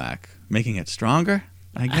while back, making it stronger,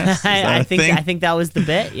 I guess. I think that was the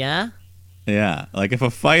bit, yeah? Yeah. Like if a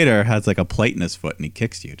fighter has like a plate in his foot and he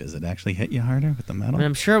kicks you, does it actually hit you harder with the metal? I mean,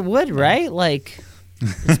 I'm sure it would, right? Like,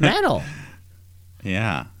 it's metal.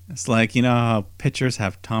 Yeah. It's like, how pitchers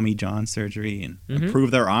have Tommy John surgery and improve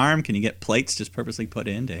their arm. Can you get plates just purposely put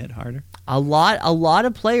in to hit harder? A lot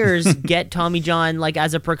of players get Tommy John like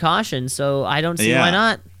as a precaution, so I don't see why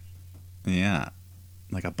not. Yeah.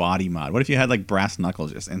 Like a body mod. What if you had like brass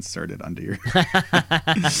knuckles just inserted under your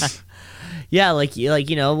Yeah,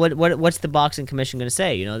 what's the boxing commission going to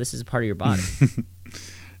say? This is a part of your body.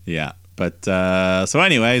 Yeah. But so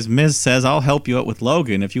anyways, Miz says, I'll help you out with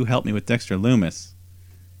Logan if you help me with Dexter Lumis.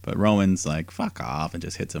 But Roman's like, fuck off, and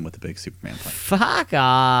just hits him with a big Superman punch. Fuck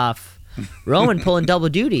off. Roman pulling double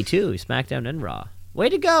duty, too. SmackDown and Raw. Way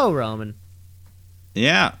to go, Roman.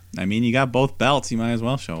 Yeah. I mean, you got both belts. You might as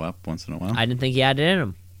well show up once in a while. I didn't think he had it in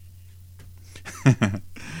him.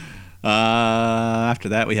 After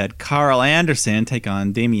that, we had Carl Anderson take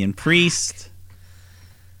on Damian Priest.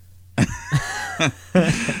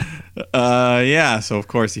 Yeah, so of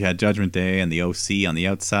course you had Judgment Day and the OC on the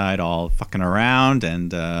outside all fucking around,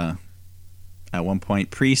 and at one point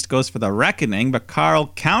Priest goes for the reckoning, but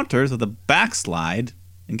Carl counters with a backslide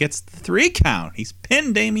and gets the 3 count. He's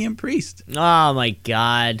pinned Damian Priest. Oh my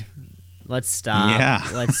god. Let's stop. Yeah.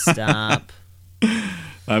 Let's stop.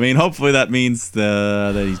 I mean, hopefully that means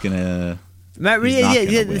that he's gonna...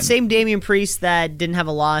 The same Damian Priest that didn't have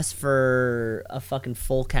a loss for a fucking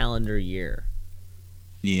full calendar year.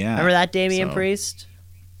 Yeah. Remember that Damian Priest?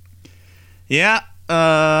 Yeah.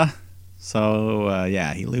 Yeah,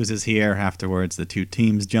 he loses here. Afterwards, the 2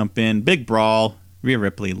 teams jump in. Big brawl. Rhea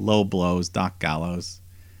Ripley, low blows, Doc Gallows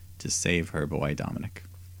to save her boy Dominic.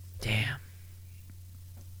 Damn.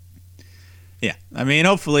 Yeah. I mean,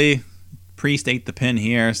 hopefully Priest ate the pin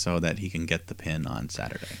here so that he can get the pin on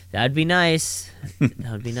Saturday. That'd be nice.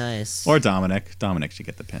 That would be nice. Or Dominic. Dominic should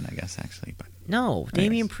get the pin, I guess, actually. But no,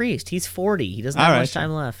 Damian Priest. He's 40. He doesn't have much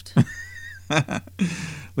time left. At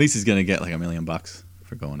least he's going to get like $1 million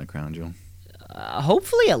for going to Crown Jewel.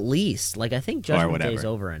 Hopefully at least. Like, I think Judgment Day's whatever.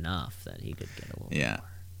 over enough that he could get a little Yeah. more.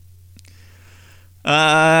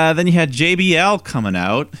 Then you had JBL coming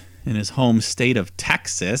out in his home state of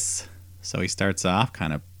Texas. So he starts off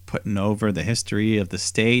kind of putting over the history of the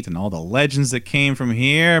state and all the legends that came from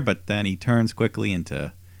here, but then he turns quickly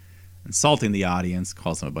into insulting the audience,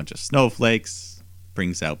 calls them a bunch of snowflakes,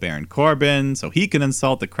 brings out Baron Corbin so he can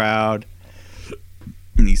insult the crowd.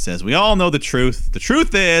 And he says, we all know the truth. The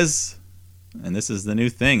truth is, and this is the new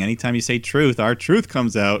thing, anytime you say truth, our truth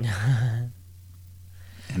comes out.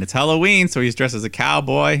 And it's Halloween, so he's dressed as a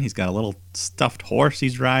cowboy. He's got a little stuffed horse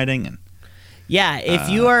he's riding, and yeah, if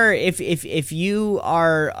you are if you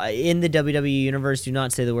are in the WWE universe, do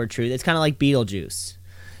not say the word truth. It's kind of like Beetlejuice.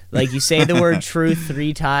 Like, you say the word truth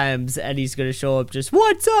 3 times, and he's gonna show up just,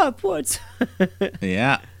 what's up? What's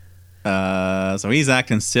yeah. So he's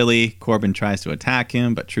acting silly. Corbin tries to attack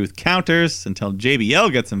him, but Truth counters until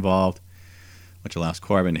JBL gets involved, which allows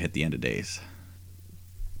Corbin to hit the end of days.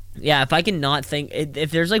 Yeah, if I can not think,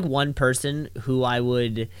 if there's like one person who I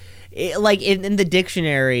would, like in the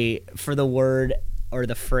dictionary for the word or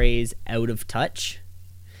the phrase out of touch,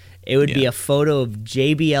 it would be a photo of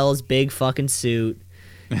JBL's big fucking suit,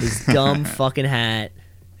 his dumb fucking hat.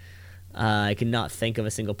 I cannot think of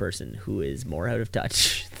a single person who is more out of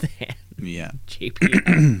touch than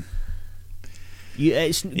JBL.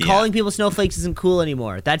 Calling people snowflakes isn't cool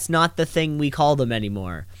anymore. That's not the thing we call them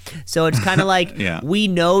anymore. So it's kind of like, we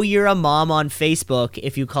know you're a mom on Facebook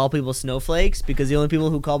if you call people snowflakes, because the only people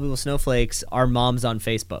who call people snowflakes are moms on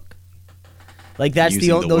Facebook. Like, that's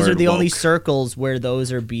those are the only circles where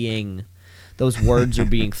those words are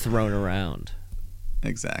being thrown around.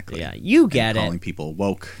 Exactly. Yeah, you get calling people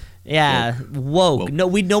woke. Yeah, woke. No,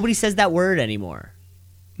 nobody says that word anymore.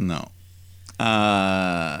 No.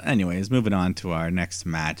 Anyways, moving on to our next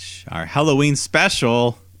match, our Halloween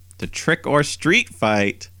special, the Trick or Street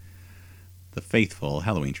fight, the faithful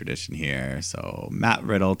Halloween tradition here. So Matt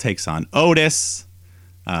Riddle takes on Otis.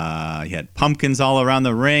 He had pumpkins all around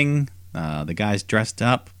the ring. The guys dressed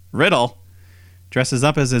up. Riddle dresses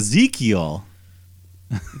up as Ezekiel.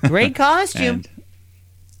 Great costume.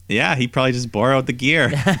 Yeah, he probably just borrowed the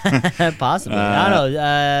gear. Possibly. I don't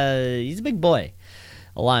know. He's a big boy.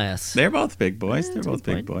 Elias. They're both big boys. They're both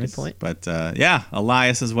big boys. Good point. But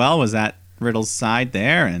Elias as well was at Riddle's side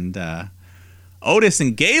there, and Otis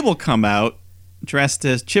and Gable come out dressed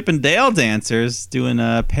as Chip and Dale dancers, doing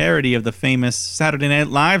a parody of the famous Saturday Night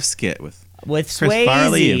Live skit with Chris Swayze.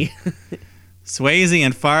 Farley, Swayze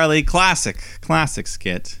and Farley. Classic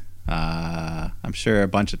skit. I'm sure a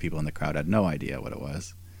bunch of people in the crowd had no idea what it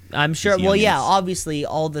was. I'm sure. Well, yeah, obviously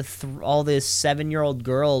all the 7-year-old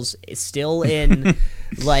girls still in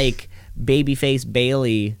like babyface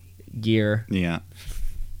Bailey gear. Yeah.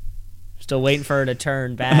 Still waiting for her to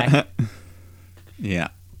turn back. Yeah.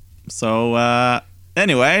 So,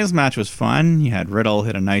 anyways, match was fun. You had Riddle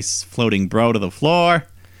hit a nice floating bro to the floor,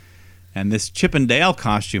 and this Chip and Dale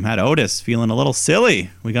costume had Otis feeling a little silly.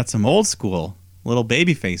 We got some old school little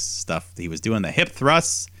babyface stuff. He was doing the hip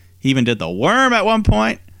thrusts. He even did the worm at one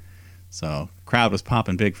point. So, crowd was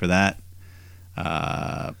popping big for that.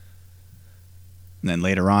 And then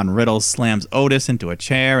later on, Riddle slams Otis into a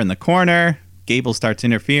chair in the corner. Gable starts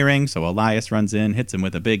interfering, so Elias runs in, hits him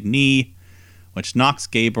with a big knee, which knocks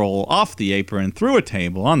Gable off the apron through a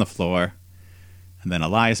table on the floor. And then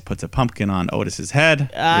Elias puts a pumpkin on Otis's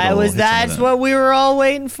head. That's what we were all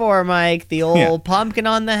waiting for, Mike. The old pumpkin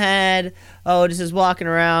on the head. Otis is walking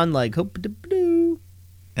around like hoop-a-doo-doo.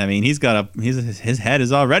 I mean, his head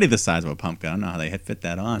is already the size of a pumpkin. I don't know how they fit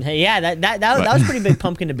that on. Hey, yeah, that was a pretty big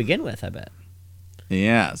pumpkin to begin with, I bet.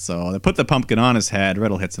 Yeah, so they put the pumpkin on his head.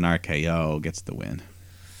 Riddle hits an RKO, gets the win.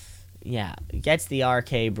 Yeah, gets the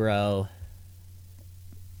RK, bro.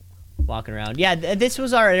 Walking around. Yeah, this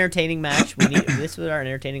was our entertaining match. This was our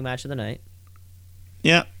entertaining match of the night.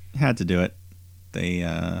 Yeah, had to do it. They,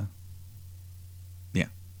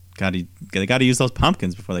 they got to use those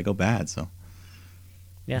pumpkins before they go bad. So,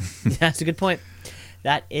 yeah, that's a good point.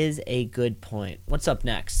 That is a good point. What's up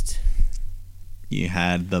next? You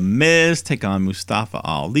had The Miz take on Mustafa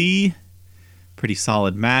Ali. Pretty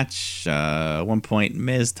solid match. At one point,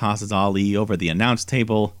 Miz tosses Ali over the announce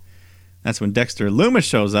table. That's when Dexter Lumis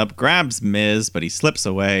shows up, grabs Miz, but he slips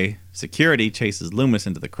away. Security chases Lumis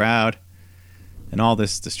into the crowd. And all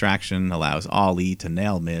this distraction allows Ali to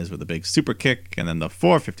nail Miz with a big super kick and then the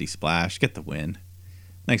 450 splash. Get the win.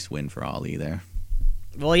 Nice win for Ali there.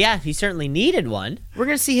 Well, yeah, he certainly needed one. We're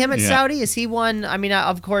going to see him at Saudi. Is he one? I mean,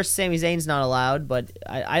 of course, Sami Zayn's not allowed, but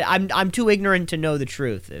I'm too ignorant to know the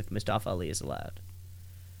truth if Mustafa Ali is allowed.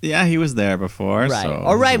 Yeah, he was there before. Right.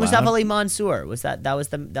 So right. Mustafa Ali Mansoor. That was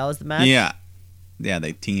the match? Yeah. Yeah,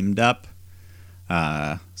 they teamed up.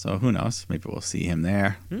 So who knows? Maybe we'll see him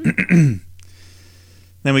there. Then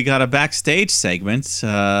we got a backstage segment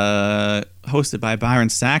hosted by Byron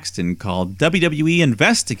Saxton called WWE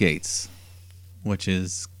Investigates, which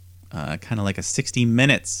is kind of like a 60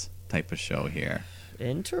 Minutes type of show here.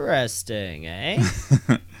 Interesting, eh?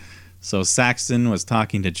 So Saxton was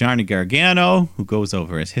talking to Johnny Gargano, who goes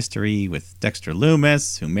over his history with Dexter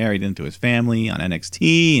Lumis, who married into his family on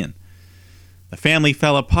NXT, and the family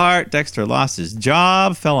fell apart. Dexter lost his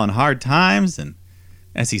job, fell on hard times, and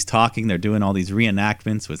as he's talking, they're doing all these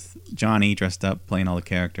reenactments with Johnny dressed up, playing all the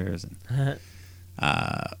characters. And,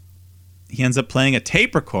 he ends up playing a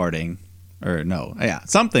tape recording,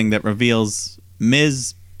 something that reveals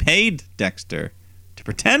Miz paid Dexter to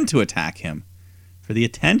pretend to attack him for the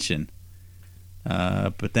attention.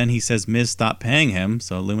 But then he says Miz stopped paying him,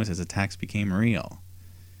 so Lumis's attacks became real.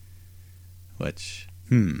 Which,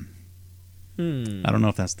 I don't know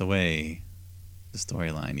if that's the way the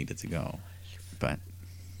storyline needed to go. But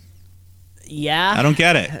yeah, I don't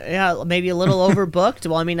get it. Yeah, maybe a little overbooked.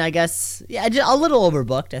 Well, I mean, I guess, just a little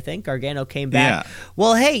overbooked, I think. Gargano came back. Yeah.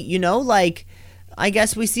 Well, hey, I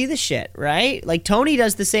guess we see the shit, right? Like, Tony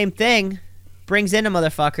does the same thing, brings in a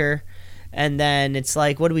motherfucker, and then it's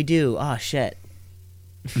like, what do we do? Oh, shit.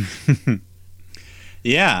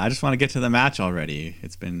 Yeah, I just want to get to the match already.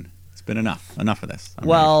 It's been enough of this.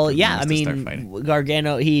 Gargano,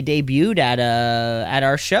 he debuted at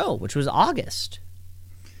our show, which was August.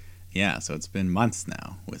 Yeah, so it's been months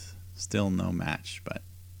now with still no match, but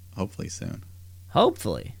hopefully soon.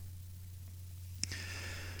 Hopefully.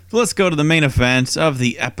 Let's go to the main event of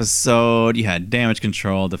the episode. You had Damage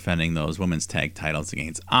Control defending those women's tag titles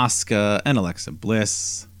against Asuka and Alexa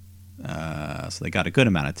Bliss. So they got a good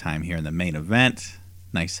amount of time here in the main event.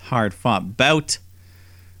 Nice hard-fought bout.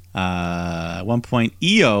 At one point,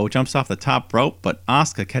 Io jumps off the top rope, but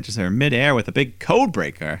Asuka catches her midair with a big code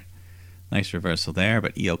breaker. Nice reversal there,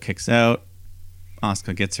 but Io kicks out.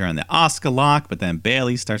 Asuka gets her in the Asuka lock, but then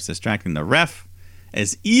Bayley starts distracting the ref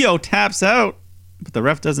as Io taps out, but the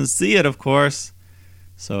ref doesn't see it, of course.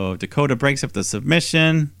 So Dakota breaks up the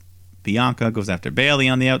submission. Bianca goes after Bayley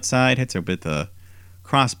on the outside, hits her with a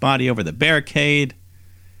crossbody over the barricade.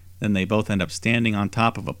 Then they both end up standing on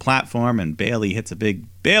top of a platform, and Bayley hits a big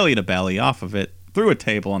Bayley to belly off of it through a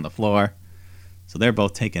table on the floor. So they're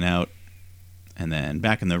both taken out. And then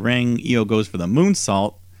back in the ring, Io goes for the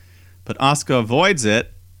moonsault, but Asuka avoids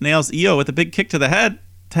it, nails Io with a big kick to the head,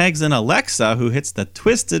 tags in Alexa, who hits the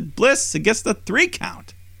Twisted Bliss and gets the 3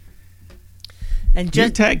 count. And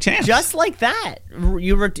just tag champs. Just like that,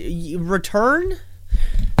 you return.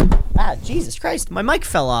 Ah, Jesus Christ, my mic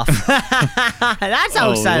fell off. That's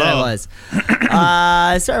how excited I was.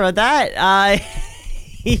 Sorry about that.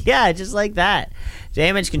 Yeah, just like that.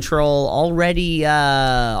 Damage Control already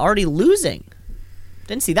losing.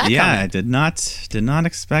 Didn't see that coming. Yeah, I did not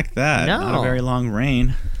expect that. No. Not a very long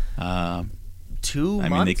reign. 2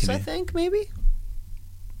 months, I think, maybe?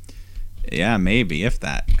 Yeah, maybe, if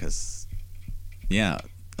that. Because,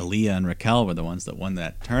 Aaliyah and Raquel were the ones that won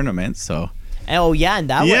that tournament, so... Oh, yeah, and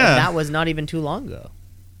that was not even too long ago.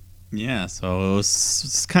 Yeah, so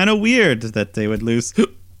it's kind of weird that they would lose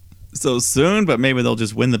so soon, but maybe they'll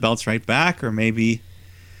just win the belts right back, or maybe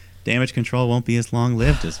Damage Control won't be as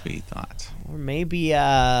long-lived as we thought. Or maybe,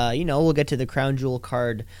 we'll get to the Crown Jewel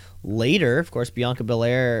card later. Of course, Bianca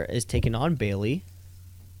Belair is taking on Bayley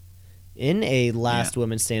in a last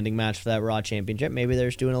women standing match for that Raw Championship. Maybe they're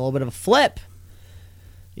just doing a little bit of a flip.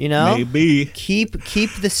 Maybe. Keep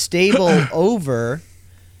the stable over,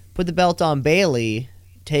 put the belt on Bayley,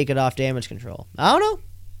 take it off Damage Control. I don't know.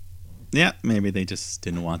 Yeah, maybe they just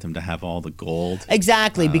didn't want them to have all the gold.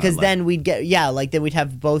 Exactly, because then we'd get then we'd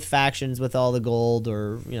have both factions with all the gold,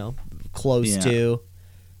 or close to.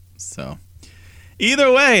 So,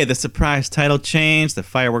 either way, the surprise title change, the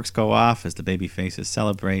fireworks go off as the babyfaces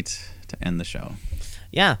celebrate to end the show.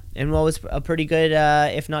 Yeah, and what was a pretty good,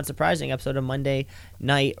 if not surprising, episode of Monday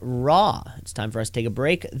Night Raw. It's time for us to take a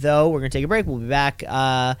break, though. We're going to take a break. We'll be back.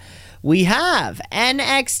 We have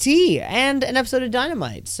NXT and an episode of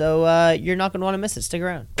Dynamite, so you're not going to want to miss it. Stick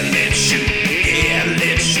around. Let's shoot, yeah,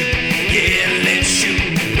 let's shoot, yeah, let's shoot,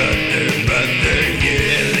 brother,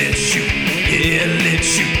 yeah, let's shoot, yeah, let's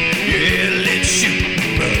shoot, yeah, let's shoot,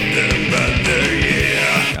 brother,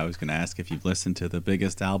 yeah. I was going to ask if you've listened to the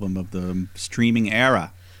biggest album of the streaming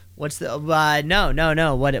era. What's the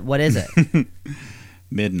no? What is it?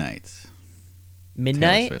 Midnight.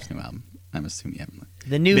 Midnight? Taylor Swift's new album. I'm assuming you haven't.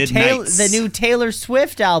 The new Taylor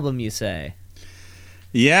Swift album, you say?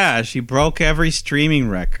 Yeah, she broke every streaming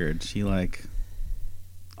record. She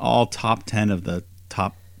all top 10 of the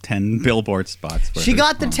top 10 Billboard spots. She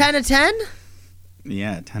got the 10 of 10?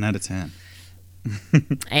 Yeah, 10 out of 10.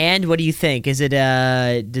 And what do you think? Is it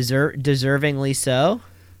deservingly so?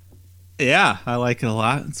 Yeah, I like it a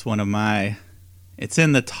lot. It's it's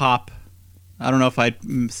in the top. I don't know if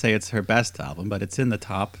I'd say it's her best album, but it's in the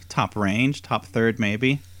top range, top third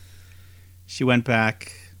maybe. She went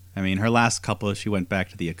back, her last couple, she went back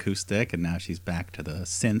to the acoustic, and now she's back to the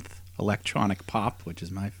synth electronic pop, which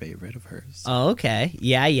is my favorite of hers. Oh, okay.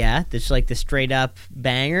 Yeah. That's like the straight up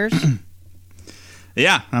bangers.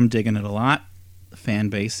 Yeah, I'm digging it a lot. The fan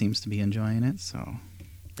base seems to be enjoying it, so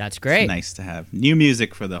that's great. It's nice to have new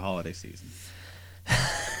music for the holiday season.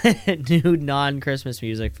 New non-Christmas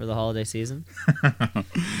music for the holiday season.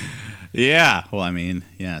 Yeah, well,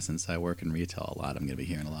 since I work in retail a lot, I'm going to be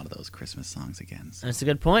hearing a lot of those Christmas songs again. So. That's a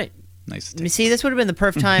good point. Nice. See, this would have been the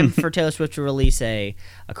perfect time for Taylor Swift to release a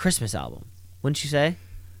Christmas album, wouldn't you say?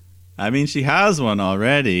 She has one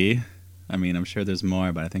already. I'm sure there's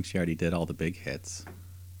more, but I think she already did all the big hits,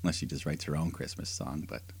 unless she just writes her own Christmas song.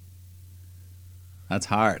 But that's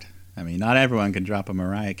hard. Not everyone can drop a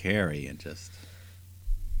Mariah Carey and just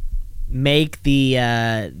make the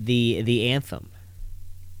anthem.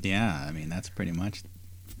 Yeah, that's pretty much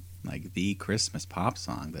like the Christmas pop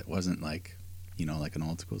song that wasn't like an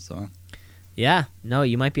old school song. Yeah, no,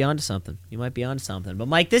 you might be onto something. But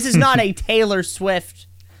Mike, this is not a Taylor Swift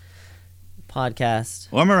podcast.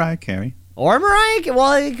 Or Mariah Carey.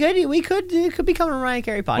 Well, it could become a Mariah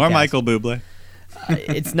Carey podcast. Or Michael Bublé.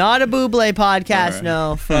 It's not a Bublé podcast, Right.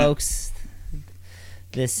 no, folks.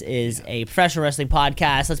 This is a professional wrestling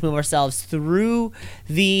podcast. Let's move ourselves through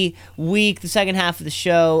the week, the second half of the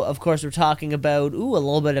show. Of course, we're talking about a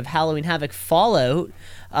little bit of Halloween Havoc fallout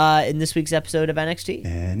in this week's episode of NXT.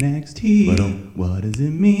 NXT, what does it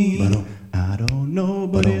mean? I don't know,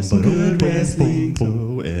 but it's some good wrestling. So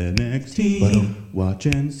NXT, watch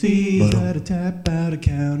and see. Try to tap out a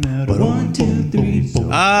count out of 1, 2, 3.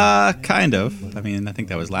 Kind of. I think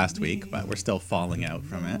that was last week, but we're still falling out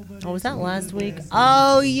from it. Oh, was that last week?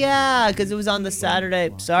 Oh, yeah, because it was on the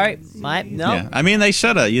Saturday. Sorry, no. Yeah. They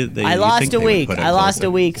should have. I lost a week. I lost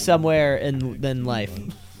a week somewhere in life.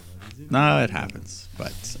 No, it happens.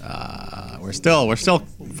 But we're still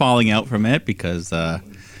falling out from it because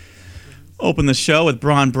opened the show with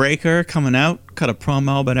Braun Breaker coming out, cut a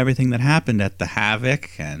promo about everything that happened at the Havoc,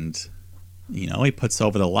 and he puts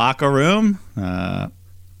over the locker room,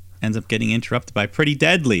 ends up getting interrupted by Pretty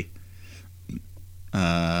Deadly.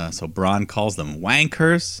 So Braun calls them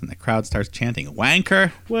wankers, and the crowd starts chanting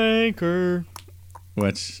wanker.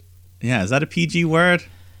 Which, is that a PG word?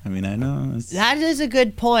 I know. That is a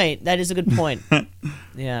good point.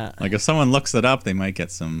 Yeah. Like if someone looks it up, they might get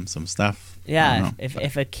some stuff. Yeah,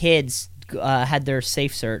 if a kid's had their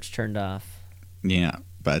safe search turned off. Yeah,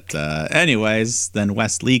 but anyways, then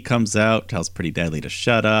Wes Lee comes out, tells Pretty Deadly to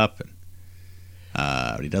shut up. And,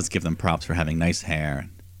 he does give them props for having nice hair.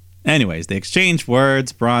 Anyways, they exchange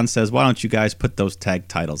words. Braun says, why don't you guys put those tag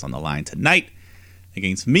titles on the line tonight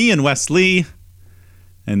against me and Wes Lee?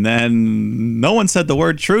 And then no one said the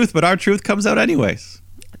word truth, but our truth comes out anyways.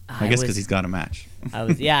 I guess because he's got a match.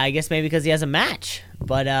 I guess maybe because he has a match.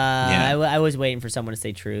 But I was waiting for someone to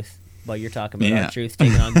say truth. But you're talking about our truth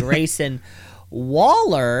taking on Grayson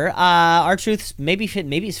Waller, R-Truth's maybe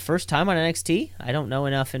his first time on NXT. I don't know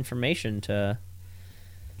enough information to.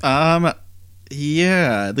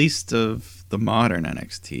 Yeah, at least of the modern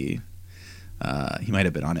NXT. He might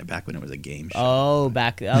have been on it back when it was a game show. Oh,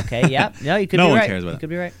 back. Okay, yeah. No, you could No be one right. cares about You it. could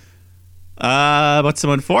be right. But some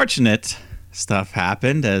unfortunate stuff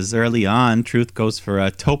happened as early on, Truth goes for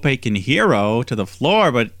a Tope-kin hero to the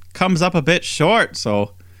floor, but comes up a bit short,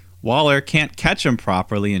 so Waller can't catch him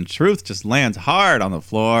properly, and Truth just lands hard on the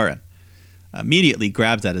floor and immediately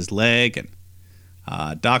grabs at his leg, and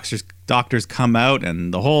doctors come out,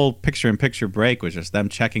 and the whole picture-in-picture break was just them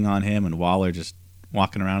checking on him and Waller just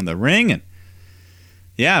walking around in the ring, and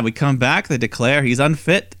yeah, we come back, they declare he's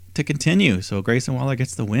unfit to continue, so Grayson Waller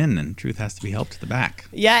gets the win, and Truth has to be helped to the back.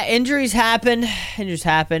 Yeah, injuries happen.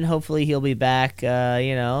 Hopefully he'll be back.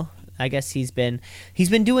 I guess he's been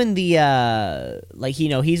doing the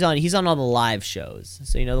he's on all the live shows.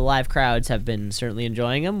 So the live crowds have been certainly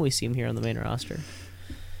enjoying him. We see him here on the main roster.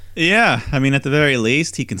 Yeah, I mean, at the very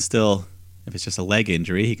least, he can still, if it's just a leg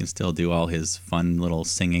injury, he can still do all his fun little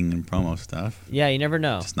singing and promo stuff. Yeah, you never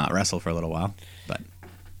know. Just not wrestle for a little while, but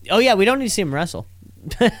oh yeah, we don't need to see him wrestle.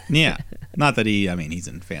 yeah, not that he's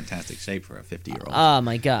in fantastic shape for a 50-year-old. Oh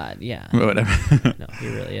my God, yeah. Whatever. No, he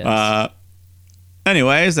really is.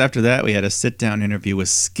 Anyways, after that, we had a sit-down interview with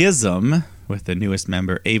Schism with the newest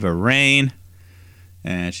member, Ava Rain.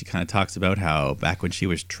 And she kind of talks about how back when she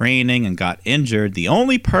was training and got injured, the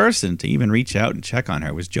only person to even reach out and check on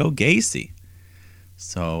her was Joe Gacy.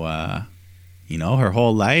 So, her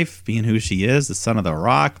whole life, being who she is, the son of The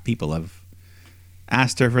Rock, people have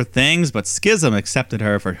asked her for things, but Schism accepted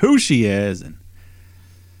her for who she is. And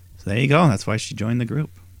so there you go. That's why she joined the group.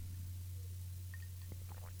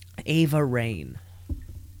 Ava Rain.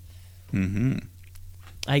 Mm-hmm.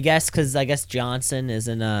 I guess because Johnson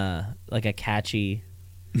isn't a catchy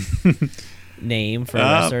name for a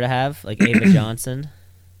wrestler to have, like Ava Johnson.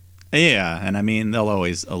 Yeah, and I mean, they'll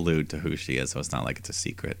always allude to who she is, so it's not like it's a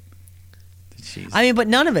secret. But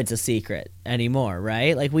none of it's a secret anymore,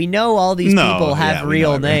 right? Like, we know all these people have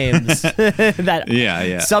real names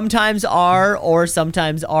that sometimes are or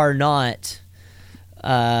sometimes are not.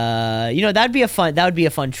 That would be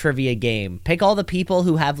a fun trivia game. Pick all the people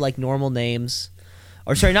who have like normal names,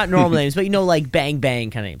 or sorry, not normal names, but like Bang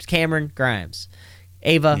Bang kind of names. Cameron Grimes,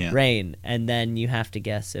 Ava Rain, and then you have to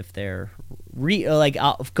guess if they're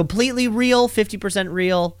completely real, 50%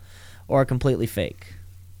 real, or completely fake.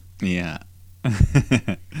 Yeah.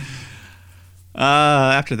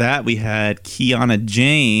 After that, we had Kiana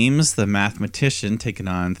James, the mathematician, taking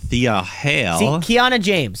on Thea Hale. See, Kiana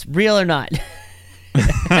James, real or not?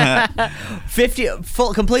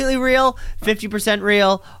 completely real, 50%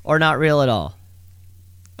 real, or not real at all?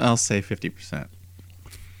 I'll say 50%.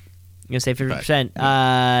 You're gonna say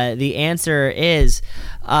 50%. The answer is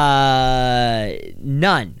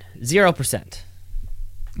none, 0%.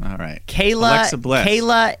 All right.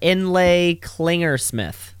 Kayla Inlay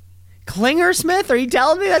Klingersmith. Klingersmith? Are you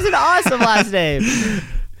telling me that's an awesome last name?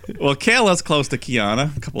 Well, Kayla's close to Kiana.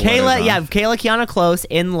 Kayla Kiana close.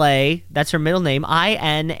 Inlay, that's her middle name.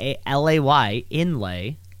 Inlay.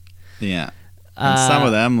 Inlay. Yeah. And some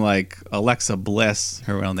of them, like Alexa Bliss,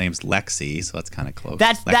 her real name's Lexi, so that's kind of close.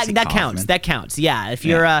 That counts. That counts. Yeah. If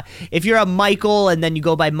you're a Michael and then you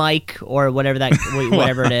go by Mike or whatever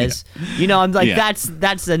it is, I'm like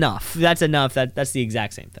that's enough. That's enough. That's the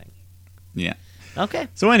exact same thing. Yeah. Okay.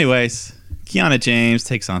 So, anyways, Kiana James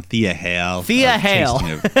takes on Thea Hale. Thea Hale.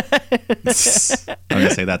 I'm gonna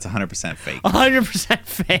say that's 100% fake. 100%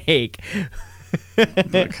 fake.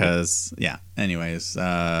 Because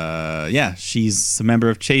she's a member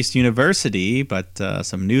of Chase University, but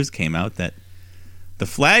some news came out that the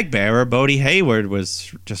flag bearer Bodie Hayward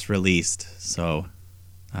was just released, so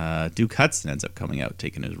Duke Hudson ends up coming out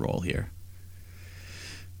taking his role here.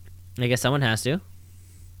 I guess someone has to.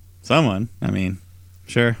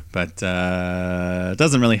 Sure, but it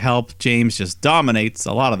doesn't really help. James just dominates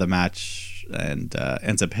a lot of the match and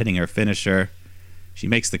ends up hitting her finisher. She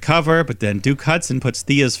makes the cover, but then Duke Hudson puts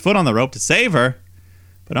Thea's foot on the rope to save her.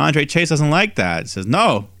 But Andre Chase doesn't like that. He says,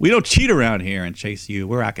 no, we don't cheat around here. And Chase,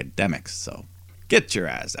 we're academics, so get your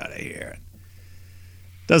ass out of here.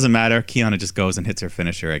 Doesn't matter. Kiana just goes and hits her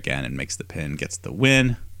finisher again and makes the pin, gets the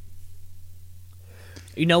win.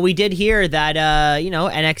 We did hear that,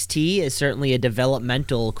 NXT is certainly a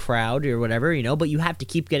developmental crowd or whatever, but you have to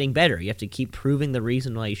keep getting better. You have to keep proving the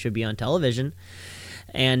reason why you should be on television.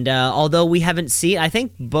 And although we haven't seen, I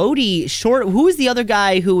think Bodie who was the other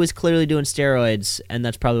guy who was clearly doing steroids, and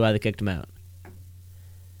that's probably why they kicked him out.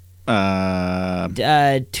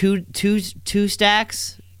 Two Two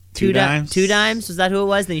stacks. Two Dimes? Two Dimes? Was that who it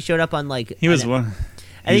was? Then he showed up on like... He was one.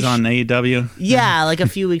 He was on AEW. Yeah, like a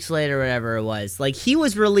few weeks later, whatever it was. Like he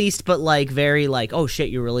was released, but like very like, oh shit,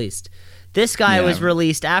 you're released. This guy was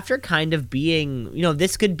released after kind of being,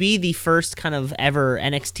 this could be the first kind of ever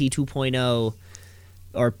NXT 2.0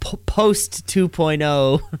 or post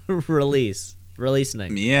 2.0 release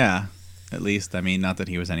name. Yeah. At least, not that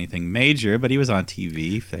he was anything major, but he was on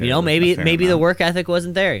TV. Maybe the work ethic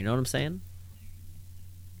wasn't there. You know what I'm saying?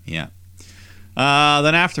 Yeah.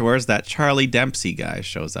 Then afterwards, that Charlie Dempsey guy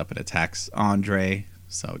shows up and attacks Andre.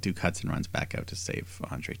 So Duke Hudson runs back out to save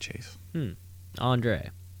Andre Chase. Andre.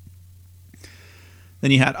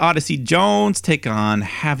 Then you had Odyssey Jones take on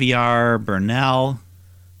Javier Bernal.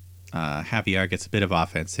 Javier gets a bit of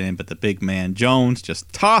offense in, but the big man Jones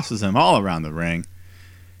just tosses him all around the ring.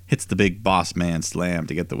 Hits the big boss man slam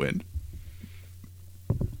to get the win.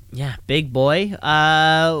 Yeah, big boy.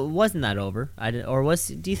 Wasn't that over?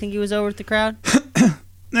 Do you think he was over with the crowd?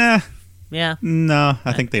 Nah. Yeah. No,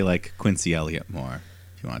 I think they like Quincy Elliott more.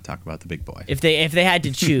 If you want to talk about the big boy. If they had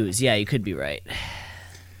to choose, yeah, you could be right.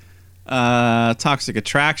 Toxic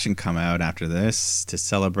Attraction come out after this to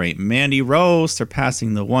celebrate Mandy Rose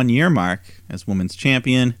surpassing the 1-year mark as women's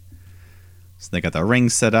champion. So they got the ring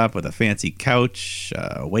set up with a fancy couch,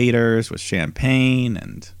 waiters with champagne,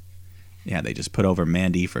 and yeah, they just put over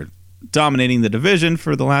Mandy for dominating the division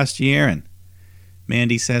for the last year. And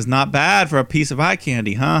Mandy says, "Not bad for a piece of eye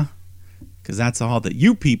candy, huh? Because that's all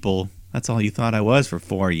you thought I was for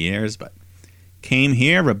 4 years, but came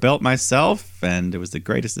here, rebuilt myself, and it was the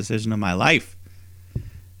greatest decision of my life.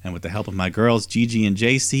 And with the help of my girls, Gigi and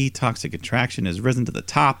JC, Toxic Attraction has risen to the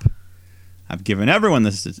top. I've given everyone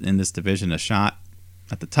in this division a shot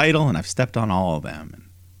at the title, and I've stepped on all of them."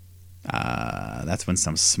 And that's when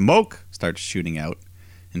some smoke starts shooting out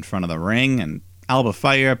in front of the ring, and Alba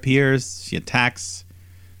Fire appears. She attacks.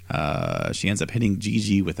 She ends up hitting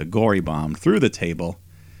Gigi with a gory bomb through the table,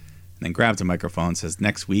 and then grabs a microphone and says,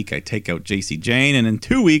 "Next week I take out JC Jane, and in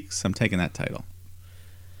 2 weeks I'm taking that title."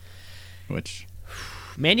 Which...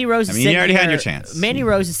 Mandy Rose is you already had your chance. Mandy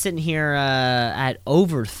Rose is sitting here at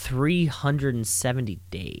over 370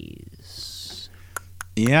 days.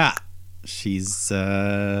 Yeah. She's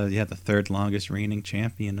the third longest reigning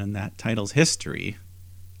champion in that title's history.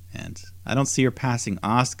 And I don't see her passing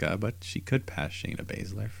Asuka, but she could pass Shayna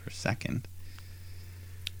Baszler for second.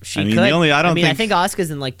 She could. I think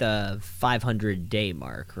Asuka's in like the 500-day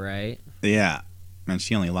mark, right? Yeah. And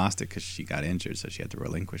she only lost it because she got injured, so she had to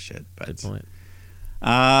relinquish it. But, good point.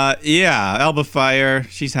 Alba Fire,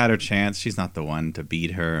 she's had her chance. She's not the one to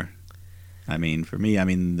beat her. For me,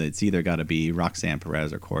 it's either got to be Roxanne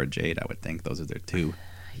Perez or Cora Jade, I would think. Those are their two.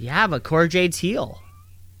 Yeah, but Cora Jade's heel.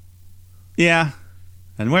 Yeah.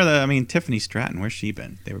 And Tiffany Stratton, where's she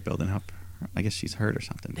been? They were building up. I guess she's hurt or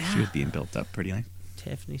something. Yeah. She was being built up pretty nice.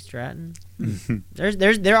 Tiffany Stratton.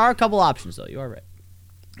 There are a couple options, though. You are right.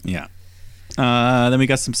 Yeah. Then we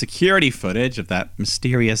got some security footage of that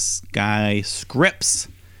mysterious guy, Scripps.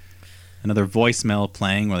 Another voicemail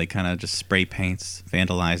playing where he kind of just spray paints,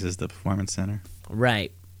 vandalizes the performance center.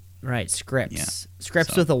 Right. Scripps. Yeah.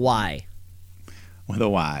 Scripps with a Y. With a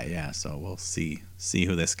Y, yeah. So we'll see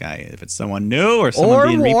who this guy is. If it's someone new or someone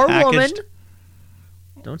being repackaged. Or woman.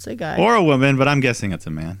 Don't say guy. Or a woman, but I'm guessing it's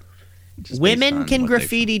a man. Women can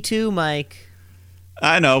graffiti too, Mike.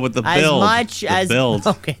 I know, but the build.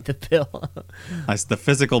 Okay, the build. That's the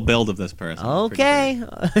physical build of this person. Okay.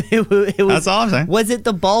 It was, that's all I'm saying. Was it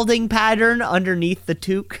the balding pattern underneath the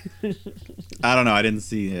toque? I don't know. I didn't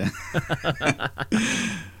see it.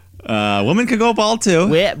 Women can go bald too.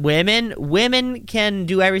 Women can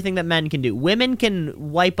do everything that men can do. Women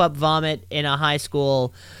can wipe up vomit in a high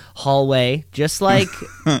school hallway just like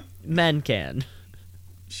men can.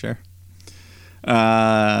 Sure.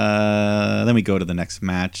 Then we go to the next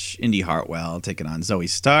match. Indy Hartwell taking on Zoe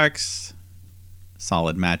Starks.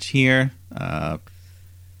 Solid match here.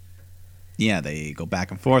 They go back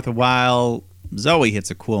and forth a while. Zoe hits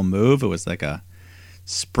a cool move. It was like a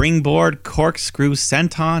springboard corkscrew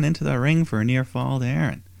senton into the ring for a near fall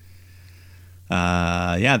there.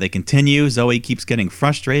 And they continue. Zoe keeps getting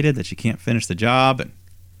frustrated that she can't finish the job. And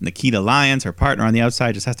Nikita Lyons, her partner on the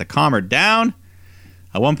outside, just has to calm her down.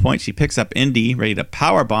 At one point, she picks up Indy, ready to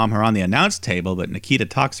powerbomb her on the announce table, but Nikita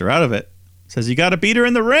talks her out of it. Says, "You got to beat her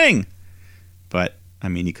in the ring." But,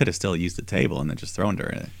 you could have still used the table and then just thrown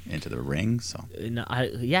her into the ring. So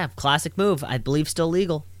classic move. I believe still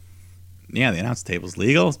legal. Yeah, the announce table's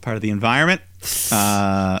legal. It's part of the environment.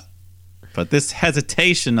 But this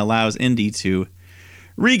hesitation allows Indy to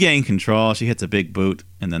regain control. She hits a big boot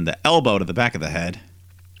and then the elbow to the back of the head.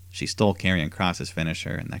 She stole Karrion Kross's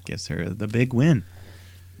finisher, and that gives her the big win.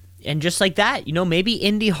 And just like that, maybe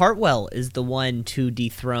Indy Hartwell is the one to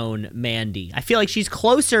dethrone Mandy. I feel like she's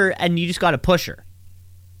closer, and you just got to push her.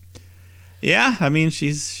 Yeah, I mean,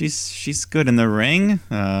 she's good in the ring.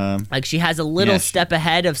 Like, she has a little step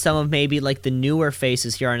ahead of some of maybe like the newer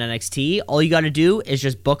faces here on NXT. All you got to do is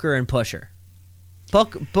just book her and push her.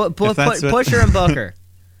 Push her and book her.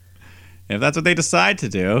 If that's what they decide to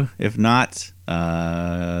do. If not,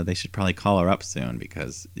 they should probably call her up soon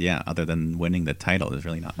because, other than winning the title, there's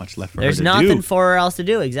really not much left for her to do. There's nothing for her else to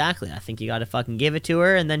do, exactly. I think you got to fucking give it to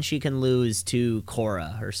her, and then she can lose to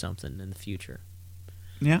Cora or something in the future.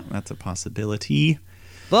 Yeah, that's a possibility.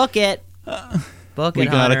 Book it. We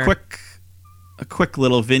got a quick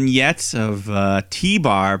little vignette of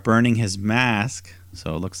T-Bar burning his mask.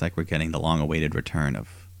 So it looks like we're getting the long-awaited return of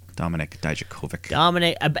Dominik Dijakovic.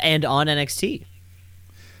 And on NXT.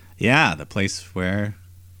 Yeah, the place where,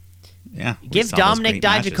 give Dominik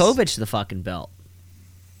Dijakovic the fucking belt.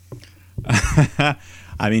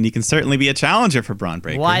 I mean, he can certainly be a challenger for Braun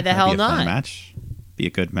Breaker. Why the hell not? Fun match. Be a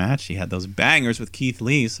good match. He had those bangers with Keith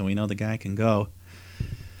Lee, so we know the guy can go.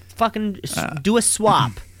 Fucking do a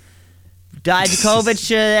swap. Dijakovic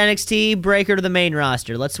to NXT, Breaker to the main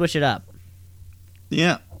roster. Let's switch it up.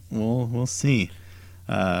 Yeah, we'll see.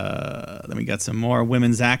 Then we got some more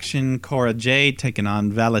women's action. Cora Jade taking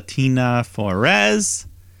on Valentina Flores.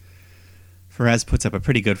 Flores puts up a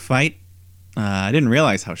pretty good fight. I didn't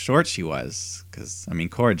realize how short she was because, I mean,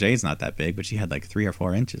 Cora Jade's not that big, but she had like 3 or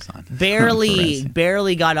 4 inches on.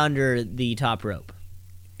 Barely got under the top rope.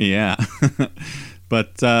 Yeah.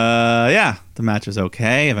 But, the match was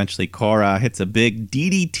okay. Eventually, Cora hits a big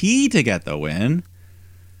DDT to get the win,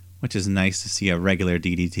 which is nice to see a regular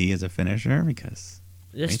DDT as a finisher because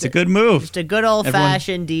it's a good move. Just a good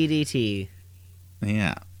old-fashioned DDT.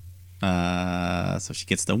 Yeah. So she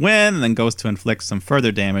gets the win and then goes to inflict some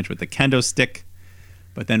further damage with the kendo stick.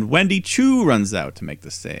 But then Wendy Chu runs out to make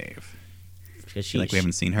the save. We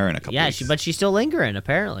haven't seen her in a couple weeks. But she's still lingering,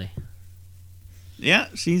 apparently. Yeah,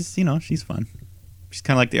 she's fun. She's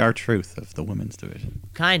kind of like the R-Truth of the women's division.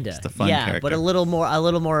 Kind of. Just a fun character. But a little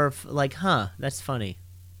more like, that's funny.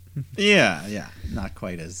 Yeah. Not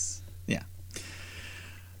quite as... Yeah.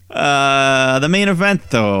 The main event,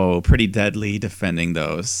 though, Pretty Deadly defending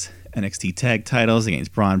those NXT tag titles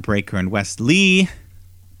against Braun Breaker and Wes Lee.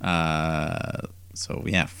 4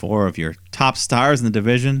 of your top stars in the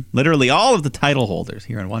division. Literally all of the title holders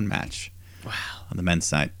here in one match. Wow. On the men's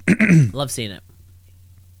side. Love seeing it.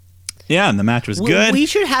 Yeah, and the match was good. We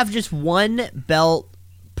should have just one belt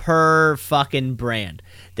per fucking brand.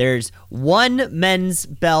 There's one men's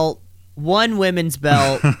belt, one women's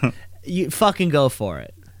belt. You fucking go for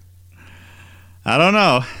it. I don't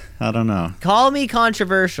know. Call me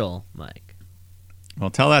controversial, Mike. Well,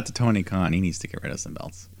 tell that to Tony Khan. He needs to get rid of some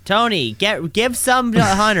belts. Tony, give some to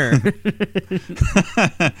Hunter.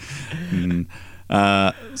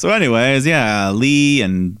 So anyways, Lee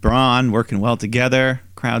and Braun working well together.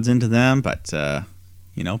 Crowd's into them, but,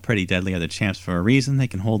 Pretty Deadly are the champs for a reason. They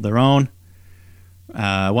can hold their own.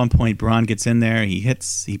 At one point, Braun gets in there. He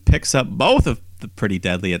picks up both of the Pretty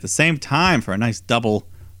Deadly at the same time for a nice double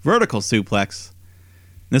vertical suplex.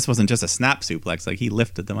 This wasn't just a snap suplex. Like, he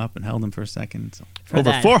lifted them up and held them for a second. So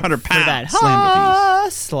over 400 pounds.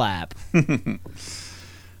 Slap.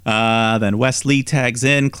 Then Wes Lee tags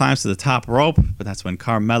in, climbs to the top rope, but that's when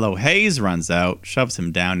Carmelo Hayes runs out, shoves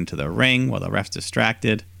him down into the ring while the ref's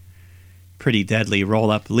distracted. Pretty Deadly roll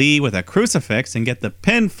up Lee with a crucifix and get the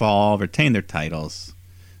pinfall, retain their titles.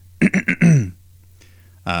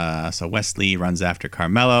 So Wes Lee runs after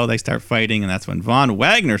Carmelo. They start fighting, and that's when Von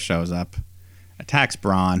Wagner shows up, attacks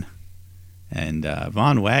Braun, and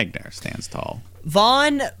Von Wagner stands tall.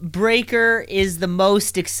 Von Breaker is the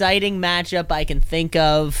most exciting matchup I can think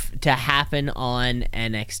of to happen on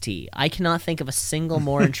NXT. I cannot think of a single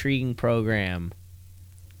more intriguing program.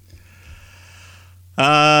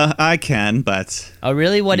 I can, but... Oh,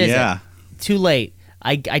 really? What is it? Too late.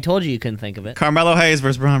 I told you couldn't think of it. Carmelo Hayes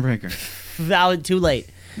versus Braun Breaker. Too late.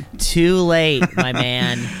 Too late, my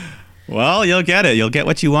man. Well, you'll get it. You'll get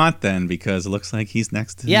what you want then, because it looks like he's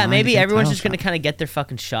next to... Yeah, maybe everyone's just going to kind of get their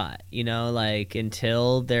fucking shot,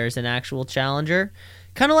 until there's an actual challenger.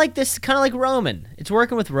 Kind of like Roman. It's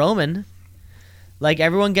working with Roman. Like,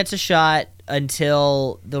 everyone gets a shot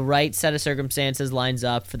until the right set of circumstances lines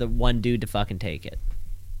up for the one dude to fucking take it.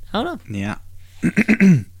 I don't know.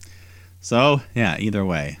 Yeah. So, either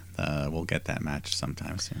way, we'll get that match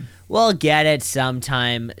sometime soon. We'll get it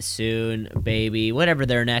sometime soon, baby. Whatever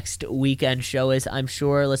their next weekend show is, I'm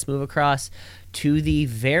sure. Let's move across to the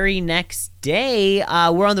very next day.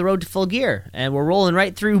 We're on the road to Full Gear, and we're rolling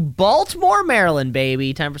right through Baltimore, Maryland,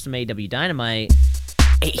 baby. Time for some AW Dynamite.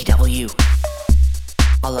 AEW.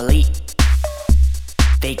 All elite.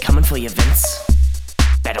 They coming for you, Vince.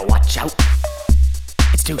 Better watch out.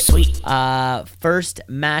 It's too sweet. First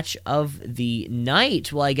match of the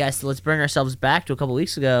night. Well, I guess let's bring ourselves back to a couple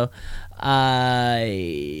weeks ago.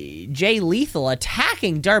 Jay Lethal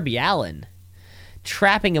attacking Darby Allin,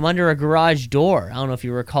 trapping him under a garage door. I don't know if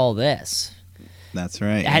you recall this. That's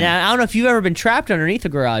right. And I don't know if you've ever been trapped underneath a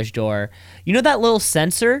garage door. You know that little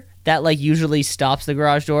sensor that like usually stops the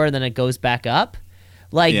garage door and then it goes back up?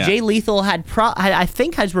 Like Jay Lethal I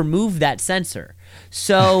think has removed that sensor.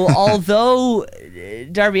 So although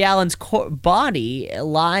Darby Allin's body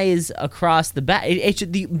lies across the back,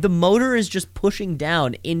 the motor is just pushing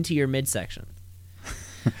down into your midsection.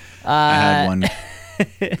 I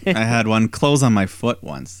had one close on my foot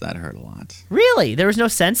once. That hurt a lot. Really? There was no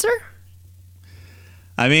sensor?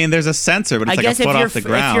 I mean, there's a sensor, but it's I like guess a foot off the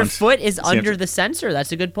ground. if your foot is So you have under to- the sensor,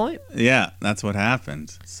 that's a good point. Yeah, that's what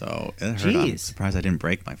happened. So it hurt. I'm Jeez. surprised I didn't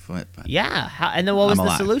break my foot. But Yeah. And then what was I'm the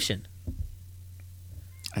alive. solution?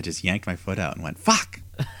 I just yanked my foot out and went, fuck.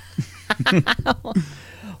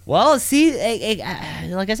 Well, see,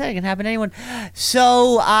 like I said, it can happen to anyone.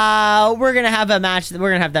 So we're gonna have a match.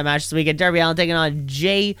 We're gonna have that match this weekend. Darby Allin taking on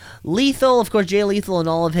Jay Lethal. Of course, Jay Lethal and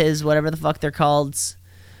all of his whatever the fuck they're called,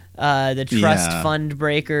 the trust fund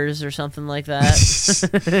breakers or something like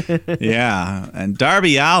that. Yeah, and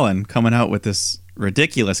Darby Allin coming out with this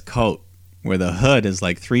ridiculous coat where the hood is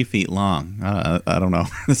like 3 feet long. I don't know.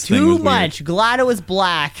 This thing Too was weird. much. Glad it was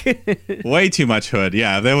black. Way too much hood.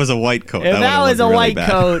 Yeah, if there was a white coat. If that was a really white bad.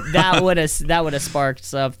 coat, that would have sparked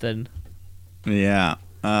something. Yeah.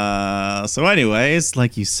 So anyways,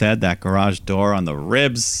 like you said, that garage door on the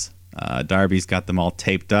ribs, Darby's got them all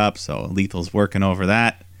taped up, so Lethal's working over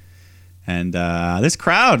that. And this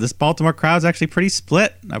Baltimore crowd's actually pretty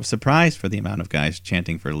split. I was surprised for the amount of guys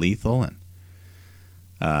chanting for Lethal.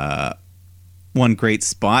 And one great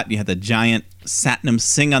spot, you had the giant Satnam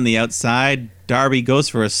Singh on the outside. Darby goes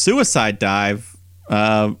for a suicide dive,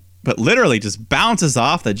 but literally just bounces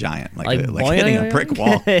off the giant, like hitting a brick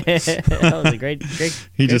wall. That was a great.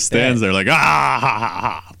 He just stands there like, ah, ha,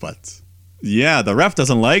 ha, ha. But yeah, the ref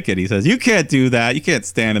doesn't like it. He says, you can't do that. You can't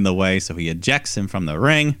stand in the way. So he ejects him from the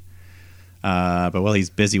ring. But while he's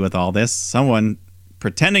busy with all this, someone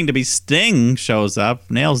pretending to be Sting shows up,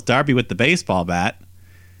 nails Darby with the baseball bat.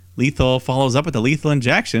 Lethal follows up with the lethal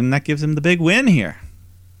injection. That gives him the big win here.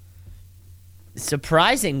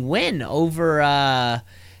 Surprising win over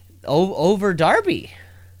Darby.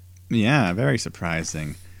 Yeah, very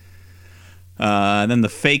surprising. Then the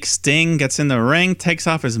fake Sting gets in the ring, takes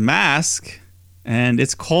off his mask, and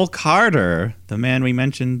it's Cole Carter, the man we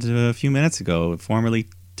mentioned a few minutes ago, formerly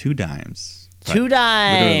Two Dimes. But Two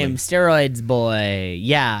literally. Dimes, steroids boy.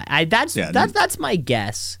 Yeah, that's my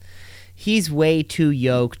guess. He's way too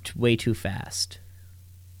yoked, way too fast.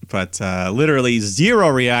 But literally zero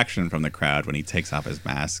reaction from the crowd when he takes off his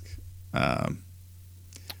mask.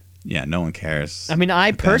 Yeah, no one cares. I mean,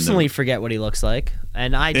 I But then personally forget what he looks like,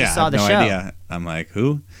 and I just saw the no show. idea. I'm like,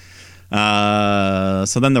 who?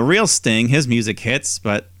 So then the real Sting, his music hits,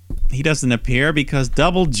 but he doesn't appear because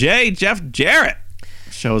Double J, Jeff Jarrett,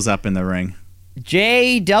 shows up in the ring.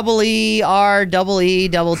 JEEREET,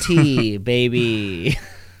 baby.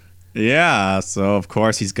 Yeah, so of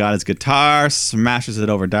course he's got his guitar, smashes it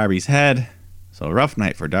over Darby's head. So rough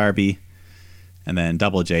night for Darby. And then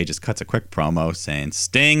Double J just cuts a quick promo saying,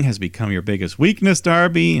 Sting has become your biggest weakness,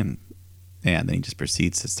 Darby. And then he just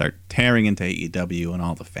proceeds to start tearing into AEW and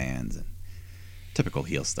all the fans. And typical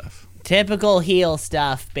heel stuff. Typical heel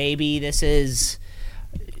stuff, baby. This is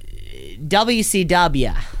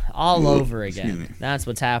WCW all over excuse again. me. That's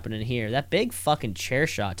what's happening here. That big fucking chair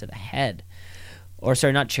shot to the head. Or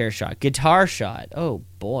sorry, not chair shot, guitar shot. Oh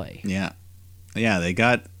boy. Yeah. Yeah, they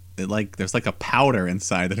got it like there's like a powder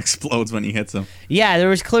inside that explodes when he hits him. Yeah, there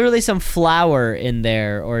was clearly some flour in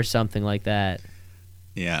there or something like that.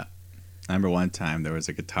 Yeah. I remember one time there was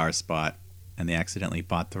a guitar spot and they accidentally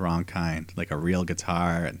bought the wrong kind, like a real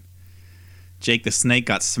guitar, and Jake the Snake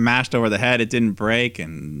got smashed over the head. It didn't break,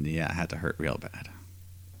 and yeah, it had to hurt real bad.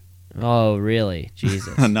 Oh, really?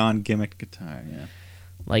 Jesus. A non-gimmick guitar, yeah.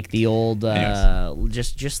 Like the old,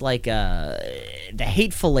 just like the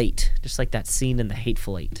Hateful Eight, just like that scene in the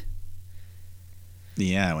Hateful Eight.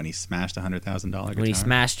 Yeah, when he smashed a $100,000 guitar. When he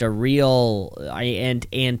smashed a real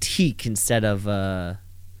antique instead of the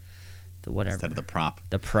whatever. Instead of the prop.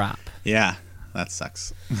 The prop. Yeah, that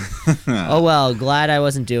sucks. Oh well, glad I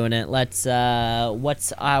wasn't doing it. Let's.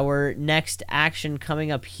 What's our next action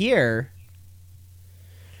coming up here?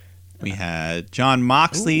 We had John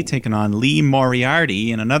Moxley taking on Lee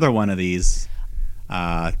Moriarty in another one of these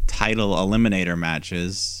title eliminator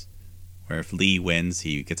matches where if Lee wins,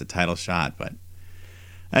 he gets a title shot. But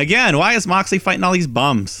again, why is Moxley fighting all these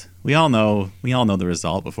bums? We all know the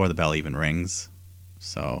result before the bell even rings.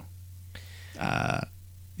 So,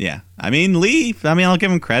 yeah. I mean, Lee, I'll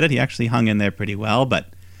give him credit. He actually hung in there pretty well.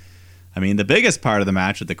 But, I mean, the biggest part of the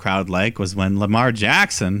match that the crowd liked was when Lamar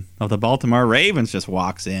Jackson of the Baltimore Ravens just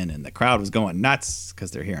walks in and the crowd was going nuts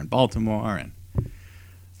because they're here in Baltimore and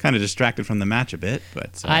kind of distracted from the match a bit.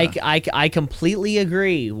 But I completely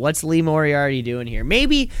agree. What's Lee Moriarty doing here?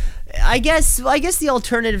 Maybe, I guess the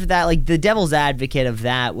alternative to that, like the devil's advocate of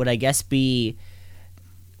that would, I guess, be...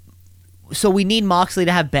 So we need Moxley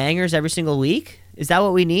to have bangers every single week? Is that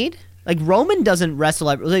what we need? Like Roman doesn't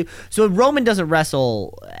wrestle so Roman doesn't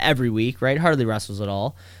wrestle every week, right? Hardly wrestles at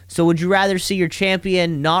all. So would you rather see your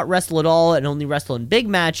champion not wrestle at all and only wrestle in big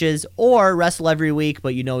matches, or wrestle every week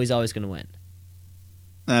but you know he's always going to win?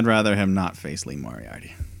 I'd rather him not face Lee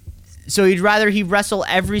Moriarty. So you'd rather he wrestle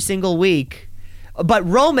every single week, but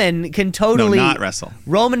Roman can totally not wrestle.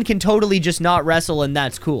 Roman can totally just not wrestle, and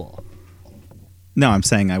that's cool. No, I'm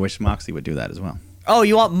saying I wish Moxley would do that as well. Oh,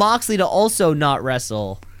 you want Moxley to also not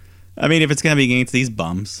wrestle? I mean, if it's going to be against these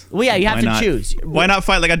bums. Well, yeah, you have to choose. Why not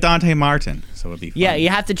fight like a Dante Martin? So it'd be fun. Yeah, you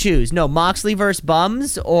have to choose. No, Moxley versus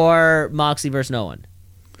bums or Moxley versus no one.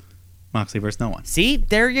 Moxley versus no one. See,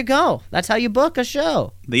 there you go. That's how you book a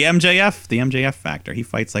show. The MJF factor. He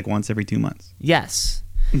fights like once every 2 months. Yes.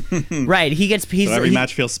 Right. So every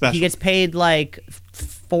match feels special. He gets paid like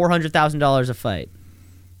 $400,000 a fight.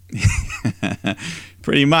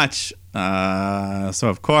 Pretty much. So,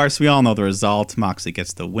 of course, we all know the result. Moxley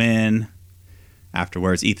gets the win.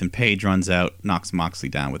 Afterwards, Ethan Page runs out, knocks Moxley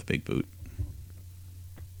down with a big boot.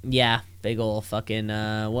 Yeah, big ol' fucking,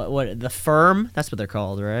 what, the Firm? That's what they're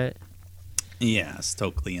called, right? Yeah,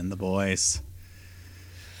 Stokely and the Boys.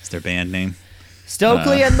 It's their band name.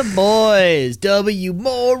 Stokely and the Boys, W.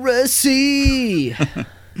 Morrissey.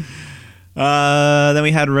 Then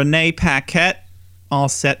we had Renee Paquette all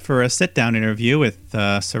set for a sit-down interview with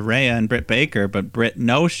Saraya and Britt Baker, but Britt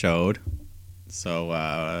no-showed.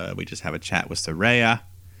 So we just have a chat with Saraya.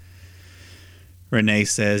 Renee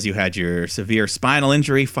says you had your severe spinal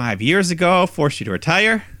injury 5 years ago, forced you to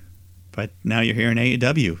retire, but now you're here in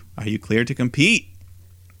AEW. Are you cleared to compete?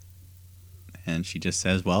 And she just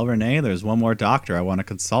says, well, Renee, there's one more doctor I want to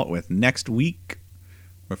consult with next week,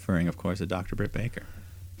 referring, of course, to Dr. Britt Baker.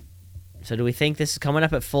 So do we think this is coming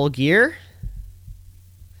up at Full Gear?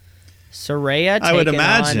 Saraya taking I would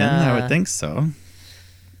imagine. On, I would think so.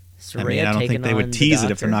 Saraya I don't think they would tease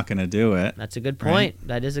it if they're not going to do it. That's a good point. Right?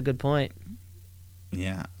 That is a good point.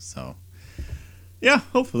 Yeah, so... Yeah,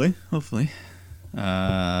 hopefully.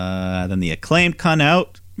 Then the Acclaimed come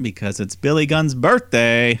out because it's Billy Gunn's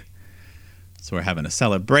birthday. So we're having a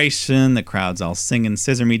celebration. The crowd's all singing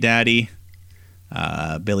Scissor Me Daddy.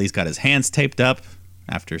 Billy's got his hands taped up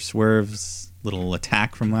after Swerve's little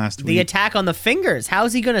attack from last week. The attack on the fingers. How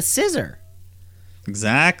is he going to scissor?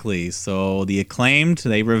 Exactly. So the Acclaimed,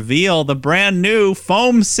 they reveal the brand new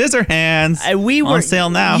foam scissor hands on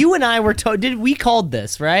sale now. You and I were we called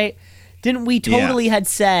this, right? Didn't we totally had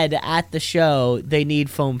said at the show they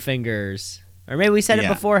need foam fingers? Or maybe we said it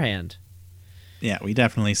beforehand. Yeah, we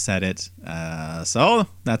definitely said it. So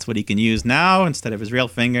that's what he can use now instead of his real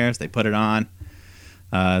fingers. They put it on.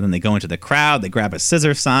 Then they go into the crowd. They grab a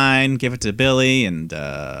scissor sign, give it to Billy, and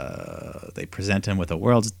they present him with the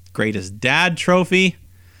world's greatest dad trophy.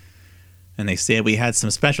 And they say we had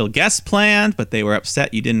some special guests planned, but they were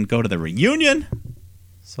upset you didn't go to the reunion.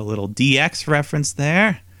 So a little DX reference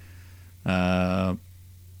there. And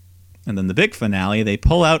then the big finale, they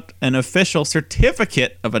pull out an official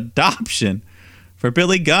certificate of adoption for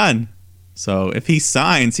Billy Gunn. So if he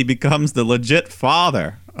signs, he becomes the legit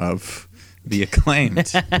father of the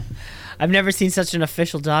Acclaimed. I've never seen such an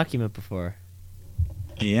official document before.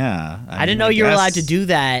 Yeah. I didn't know you were allowed to do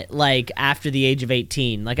that, like, after the age of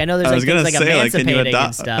 18. Like, I know there's like things like emancipating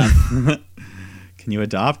and stuff. Can you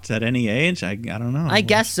adopt at any age? I don't know. I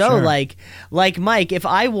guess so. Sure. Like Mike, if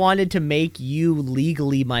I wanted to make you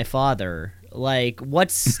legally my father, like,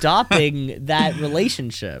 what's stopping that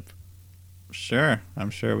relationship? Sure.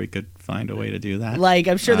 I'm sure we could find a way to do that. Like,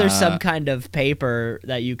 I'm sure there's some kind of paper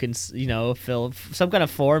that you can, fill, some kind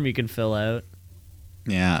of form you can fill out.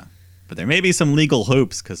 Yeah. But there may be some legal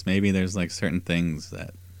hoops, because maybe there's, like, certain things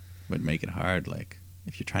that would make it hard, like,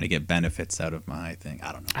 if you're trying to get benefits out of my thing.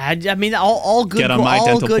 I don't know. I mean, all good. Get on my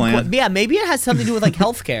dental plan. Yeah, maybe it has something to do with, like,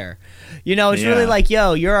 healthcare. It's really like,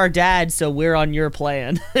 yo, you're our dad, so we're on your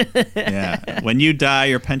plan. Yeah. When you die,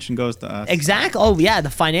 your pension goes to us. Exactly. Oh, yeah, the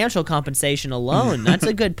financial compensation alone. That's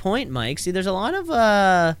a good point, Mike. See, there's a lot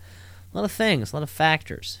of A lot of things, a lot of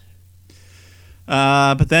factors.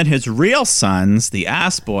 But then his real sons, the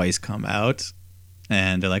Ass Boys, come out,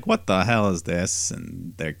 and they're like, what the hell is this?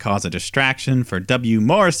 And they cause a distraction for W.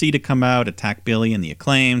 Morrissey to come out, attack Billy and the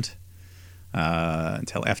Acclaimed,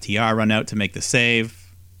 until FTR run out to make the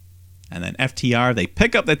save. And then FTR, they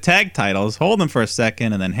pick up the tag titles, hold them for a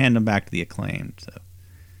second, and then hand them back to the Acclaimed. So,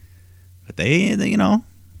 but they you know,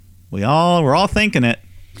 we're all thinking it.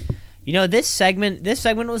 You know, this segment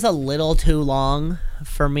was a little too long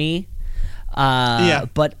for me. Yeah.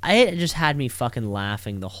 But it just had me fucking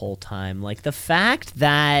laughing the whole time. Like, the fact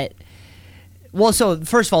that... Well, so,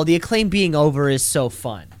 first of all, the Acclaim being over is so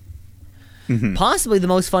fun. Mm-hmm. Possibly the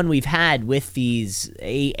most fun we've had with these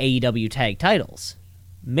AEW tag titles.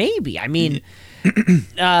 Maybe. I mean, you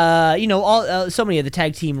know, so many of the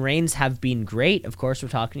tag team reigns have been great. Of course, we're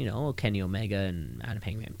talking, you know, Kenny Omega and Adam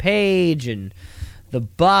Hangman Page and the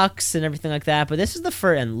Bucks and everything like that. But this is the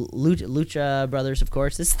first, and Lucha Brothers, of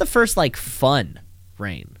course. This is the first, like, fun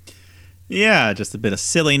reign. Yeah, just a bit of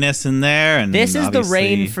silliness in there. And this is the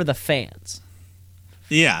reign obviously- for the fans.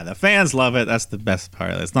 Yeah, the fans love it. That's the best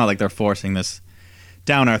part. It's not like they're forcing this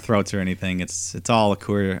down our throats or anything. It's all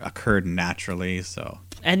occurred naturally. So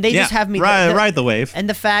And they just have me ride the wave. And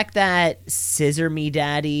the fact that Scissor Me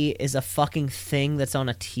Daddy is a fucking thing that's on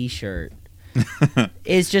a T-shirt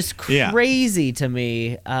is just crazy to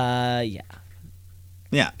me. Yeah,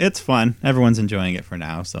 it's fun. Everyone's enjoying it for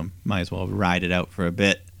now, so might as well ride it out for a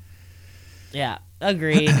bit. Yeah,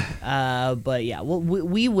 agreed. But yeah,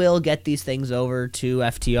 we will get these things over to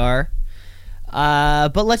FTR.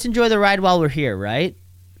 But let's enjoy the ride while we're here, right?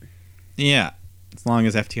 Yeah, as long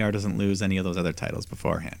as FTR doesn't lose any of those other titles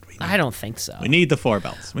beforehand. I don't think so. We need the 4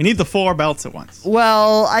 belts. We need the 4 belts at once.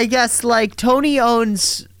 Well, I guess, like, Tony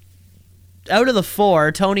owns... Out of the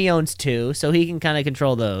 4, Tony owns 2, so he can kind of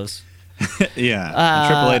control those. Yeah,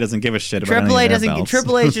 Triple A doesn't give a shit about any of their belts.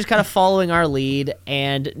 Triple A is just kind of following our lead,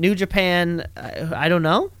 and New Japan, I don't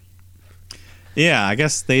know. Yeah, I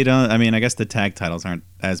guess they don't. I mean, I guess the tag titles aren't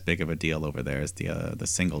as big of a deal over there as the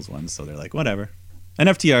singles ones, so they're like, whatever. And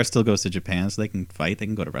FTR still goes to Japan, so they can fight. They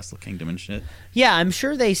can go to Wrestle Kingdom and shit. Yeah, I'm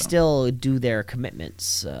sure they still do their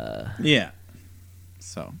commitments. Yeah.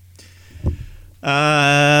 So.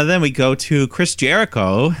 Then we go to Chris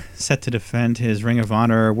Jericho, set to defend his Ring of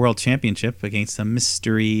Honor World Championship against a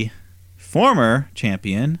mystery former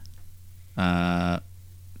champion.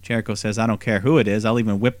 Jericho says, I don't care who it is. I'll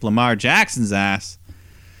even whip Lamar Jackson's ass.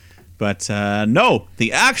 But no,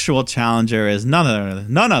 the actual challenger is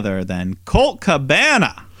none other than Colt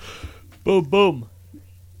Cabana. Boom, boom.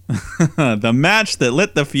 The match that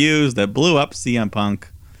lit the fuse that blew up CM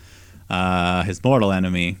Punk, his mortal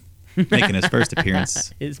enemy, making his first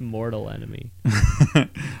appearance. His mortal enemy.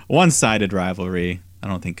 One-sided rivalry. I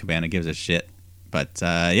don't think Cabana gives a shit. But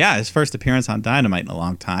yeah, his first appearance on Dynamite in a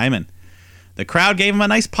long time, and the crowd gave him a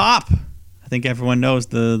nice pop. I think everyone knows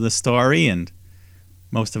the story, and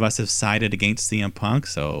most of us have sided against CM Punk,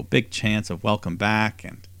 so big chance of welcome back.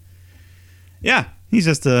 And yeah, he's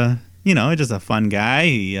just a fun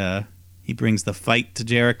guy. He brings the fight to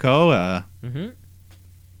Jericho.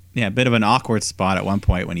 Yeah, a bit of an awkward spot at one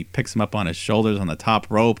point when he picks him up on his shoulders on the top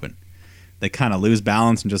rope, and they kind of lose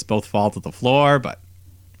balance and just both fall to the floor, but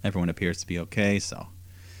everyone appears to be okay, so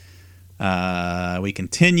we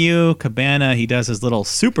continue. Cabana, he does his little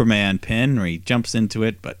Superman pin where he jumps into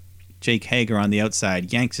it, but Jake Hager on the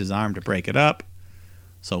outside yanks his arm to break it up.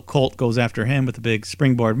 So Colt goes after him with a big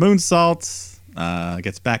springboard moonsault,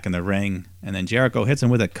 gets back in the ring, and then Jericho hits him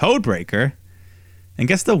with a code breaker and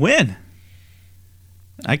gets the win.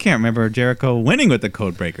 I can't remember Jericho winning with the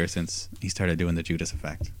code breaker since he started doing the Judas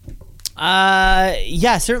effect.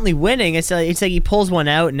 Yeah, certainly winning. It's like he pulls one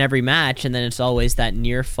out in every match, and then it's always that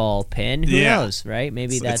near fall pin. Who knows, right?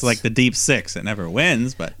 Maybe that's it's like the deep six. It never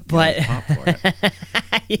wins, but pop for it.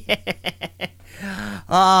 Yeah.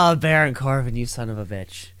 Oh, Baron Corbin, you son of a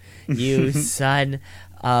bitch! You son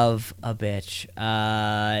of a bitch.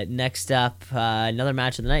 Next up, another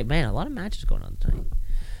match of the night. Man, a lot of matches going on tonight.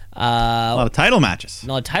 A lot of title matches.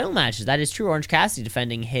 No, title matches. That is true. Orange Cassidy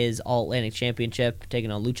defending his All-Atlantic Championship,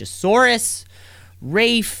 taking on Luchasaurus,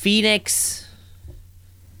 Rey Fenix.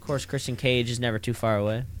 Of course, Christian Cage is never too far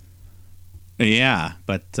away. Yeah,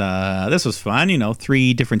 but this was fun.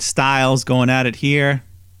 3 different styles going at it here.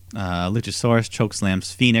 Luchasaurus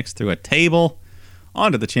chokeslams Phoenix through a table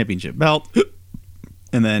onto the championship belt,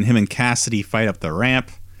 and then him and Cassidy fight up the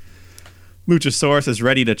ramp. Luchasaurus is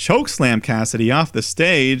ready to chokeslam Cassidy off the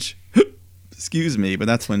stage. Excuse me, but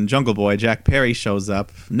that's when Jungle Boy Jack Perry shows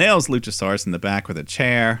up, nails Luchasaurus in the back with a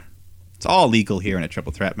chair. It's all legal here in a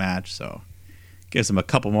triple threat match, so gives him a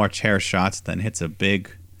couple more chair shots, then hits a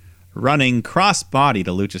big running cross-body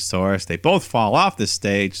to Luchasaurus. They both fall off the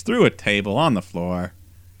stage, through a table, on the floor.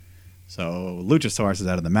 So Luchasaurus is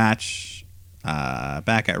out of the match.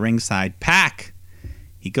 Back at ringside, Pac.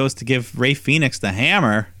 He goes to give Rey Fenix the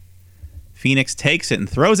hammer. Phoenix takes it and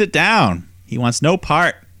throws it down. He wants no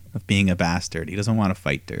part of being a bastard. He doesn't want to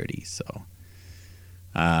fight dirty. So,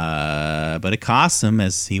 but it costs him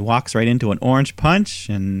as he walks right into an orange punch,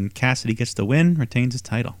 and Cassidy gets the win, retains his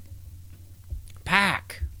title.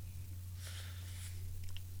 Pac.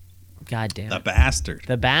 God damn it. The bastard.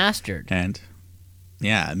 The bastard. And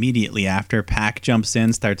yeah, immediately after, Pac jumps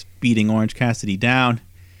in, starts beating Orange Cassidy down,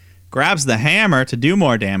 grabs the hammer to do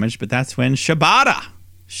more damage, but that's when Shibata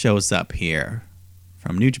shows up here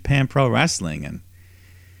from New Japan Pro Wrestling, and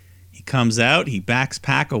he comes out, he backs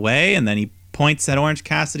Pac away, and then he points at Orange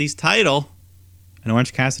Cassidy's title, and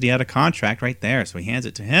Orange Cassidy had a contract right there, so he hands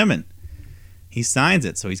it to him, and he signs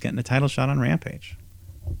it, so he's getting a title shot on Rampage.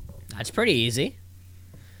 That's pretty easy.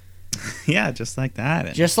 Yeah, just like that.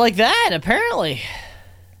 And Just like that, apparently.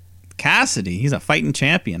 Cassidy, he's a fighting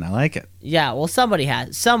champion. I like it. Yeah, well, somebody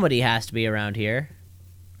has to be around here.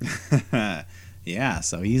 Yeah,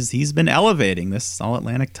 so he's been elevating this All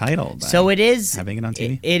Atlantic title. By So it is having it on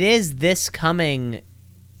TV. It is this coming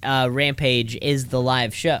Rampage is the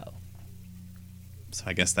live show. So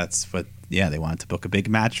I guess that's what. Yeah, they wanted to book a big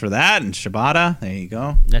match for that, and Shibata. There you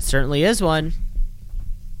go. That certainly is one.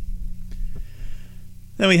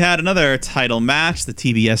 Then we had another title match, the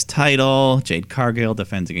TBS title. Jade Cargill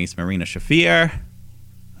defends against Marina Shafir,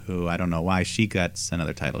 who I don't know why she gets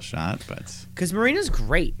another title shot, but Because Marina's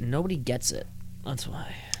great. And nobody gets it. That's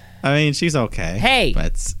why. I mean she's okay. Hey!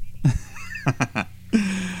 But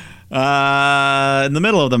in the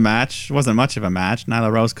middle of the match, wasn't much of a match.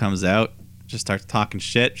 Nyla Rose comes out, just starts talking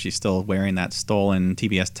shit. She's still wearing that stolen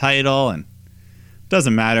TBS title, and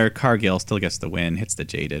doesn't matter. Cargill still gets the win, hits the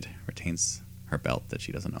Jaded, retains her belt that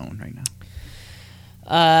she doesn't own right now.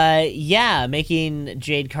 Yeah, making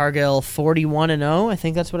Jade Cargill 41-0. I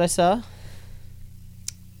think that's what I saw.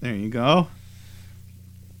 There you go.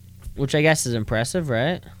 Which I guess is impressive,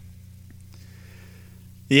 right?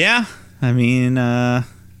 Yeah, I mean,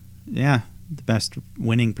 yeah, the best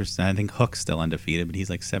winning percent. I think Hook's still undefeated, but he's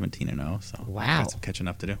like 17-0. So Wow. got some catching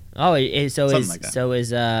up to do. Oh, Something like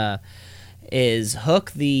that. Is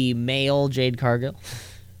Hook the male Jade Cargill?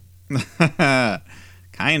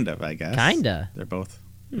 Kind of, I guess. Kinda. They're both.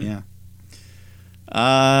 Yeah.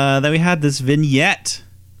 Then we had this vignette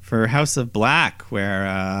for House of Black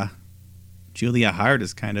where Julia Hart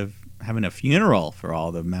is kind of having a funeral for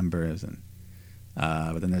all the members, and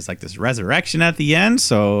but then there's like this resurrection at the end,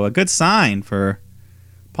 so a good sign for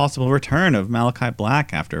possible return of Malachi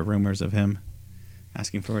Black after rumors of him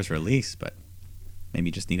asking for his release, but maybe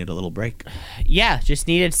just needed a little break. Yeah, just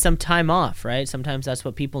needed some time off, right? Sometimes that's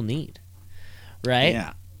what people need, right?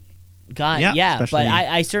 Yeah. God, Yeah, yeah, but especially-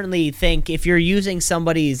 I certainly think if you're using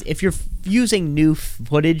new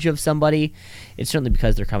footage of somebody, it's certainly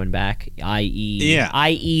because they're coming back,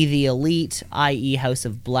 i.e. the Elite, i.e. House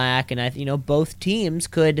of Black, and both teams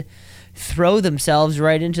could throw themselves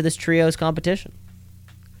right into this trios competition.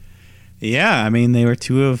 Yeah, I mean they were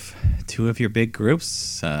two of your big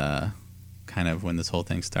groups, kind of when this whole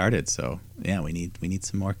thing started. So yeah, we need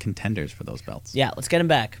some more contenders for those belts. Yeah, let's get them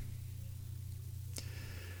back.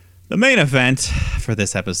 The main event for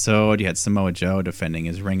this episode, you had Samoa Joe defending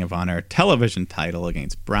his Ring of Honor television title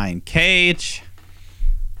against Brian Cage.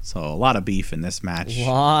 So a lot of beef in this match.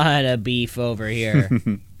 Lot of beef over here.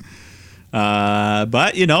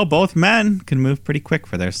 But both men can move pretty quick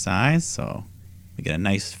for their size, so we get a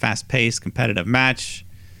nice, fast-paced, competitive match.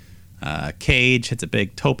 Cage hits a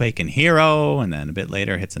big tope-akin hero, and then a bit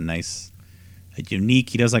later hits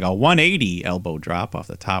he does like a 180 elbow drop off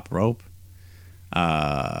the top rope.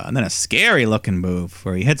 And then a scary-looking move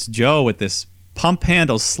where he hits Joe with this pump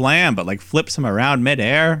handle slam, but like flips him around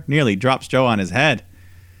midair, nearly drops Joe on his head.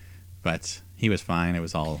 But he was fine. It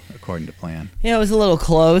was all according to plan. Yeah, it was a little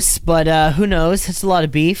close, but who knows? It's a lot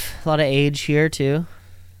of beef, a lot of age here too.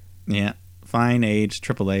 Yeah, fine age,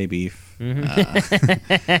 AAA beef.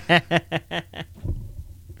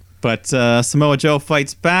 But Samoa Joe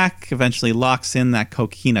fights back, eventually locks in that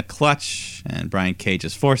coquina clutch, and Brian Cage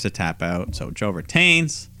is forced to tap out, so Joe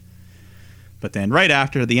retains. But then right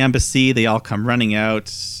after the embassy, they all come running out.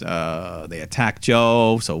 They attack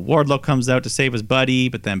Joe, so Wardlow comes out to save his buddy,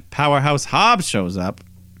 but then Powerhouse Hobbs shows up,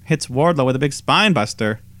 hits Wardlow with a big spine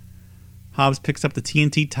buster. Hobbs picks up the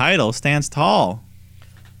TNT title, stands tall.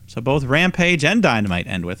 So both Rampage and Dynamite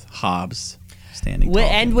end with Hobbs standing tall.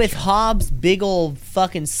 And with Hobbs' big old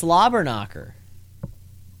fucking slobber knocker.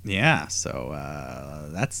 Yeah, so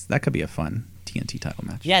that could be a fun TNT title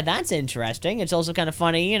match. Yeah, that's interesting. It's also kind of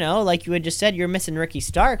funny, like you had just said, you're missing Ricky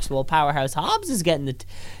Starks. Well, Powerhouse Hobbs is getting the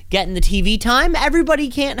TV time. Everybody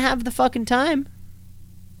can't have the fucking time.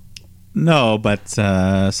 No, but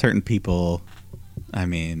certain people, I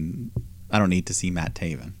mean, I don't need to see Matt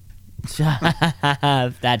Taven.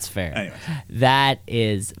 That's fair. Anyway. That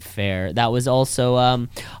is fair. That was also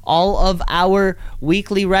all of our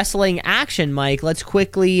weekly wrestling action, Mike. Let's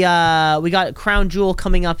quickly, we got Crown Jewel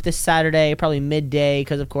coming up this Saturday, probably midday,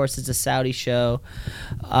 because of course it's a Saudi show.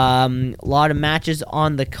 A lot of matches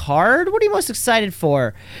on the card. What are you most excited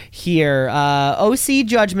for here? OC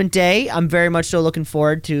Judgment Day. I'm very much so looking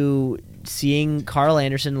forward to seeing Carl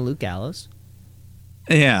Anderson and Luke Gallows.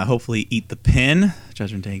 Yeah, hopefully eat the pin.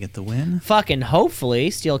 Judgment Day get the win. Fucking hopefully.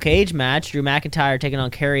 Steel cage match. Drew McIntyre taking on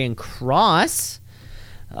Karrion Kross.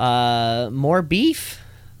 More beef.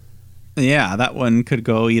 Yeah, that one could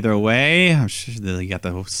go either way. I'm sure you got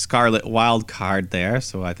the Scarlet wild card there,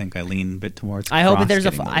 so I think I lean a bit towards Kross. I hope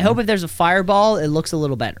if there's a fireball, it looks a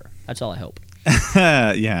little better. That's all I hope.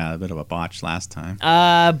 Yeah, a bit of a botch last time.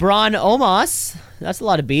 Braun Omos. That's a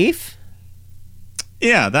lot of beef.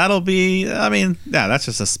 Yeah, that'll be. I mean, yeah, that's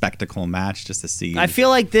just a spectacle match just to see. I feel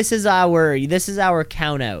like this is our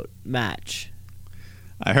count out match.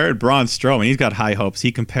 I heard Braun Strowman. He's got high hopes.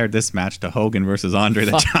 He compared this match to Hogan versus Andre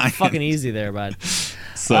the Giant. Fucking easy there, bud.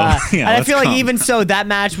 So, and I feel like even so, that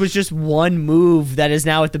match was just one move that is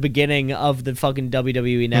now at the beginning of the fucking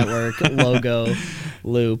WWE Network logo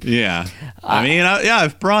loop. Yeah, I mean,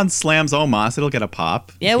 if Braun slams Omos, it'll get a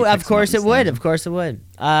pop. Yeah, of course it would. Of course it would.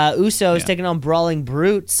 Usos taking on Brawling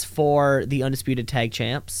Brutes for the Undisputed Tag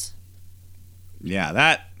Champs. Yeah,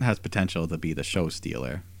 that has potential to be the show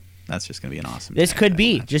stealer. That's just gonna be an awesome. This could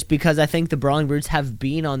be match. just because I think the Brawling Brutes have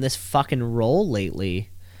been on this fucking roll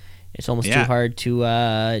lately. It's almost too hard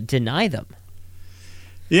to deny them.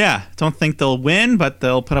 Yeah, don't think they'll win, but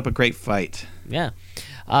they'll put up a great fight. Yeah.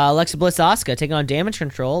 Alexa Bliss Asuka taking on Damage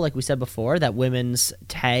Control, like we said before, that women's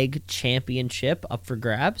tag championship up for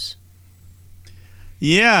grabs.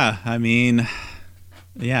 Yeah, I mean,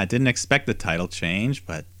 didn't expect the title change,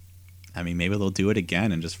 but I mean, maybe they'll do it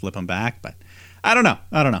again and just flip them back, but I don't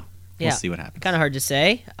know. We'll see what happens. Kind of hard to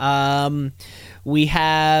say. We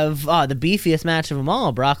have the beefiest match of them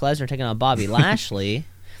all, Brock Lesnar taking on Bobby Lashley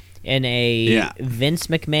in a Vince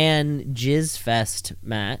McMahon Jizz Fest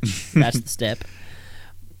match. That's the stip.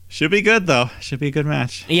 Should be good, though. Should be a good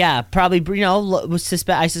match. Yeah, probably,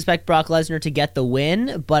 I suspect Brock Lesnar to get the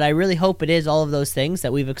win, but I really hope it is all of those things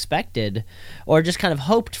that we've expected or just kind of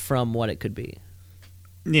hoped from what it could be.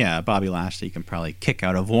 Yeah, Bobby Lashley can probably kick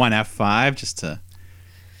out of one F5 just to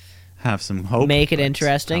have some hope. Make it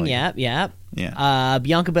interesting. Probably, Yeah.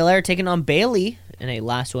 Bianca Belair taking on Bayley in a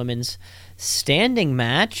last women's standing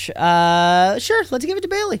match. Sure, let's give it to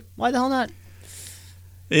Bayley. Why the hell not?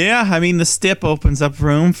 Yeah, I mean, the stip opens up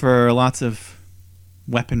room for lots of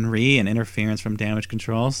weaponry and interference from Damage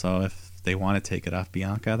Control, so if they want to take it off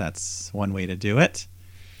Bianca, that's one way to do it.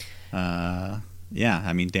 Yeah,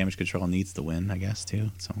 I mean, Damage Control needs the win, I guess,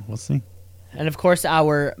 too, so we'll see. And, of course,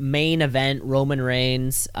 our main event, Roman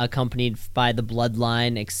Reigns, accompanied by the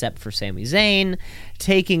Bloodline, except for Sami Zayn,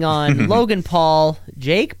 taking on Logan Paul.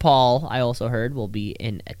 Jake Paul, I also heard, will be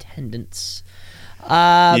in attendance.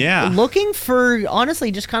 Looking for,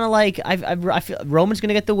 honestly, just kind of like, I feel Roman's going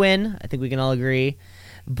to get the win. I think we can all agree.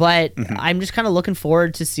 But I'm just kind of looking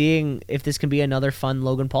forward to seeing if this can be another fun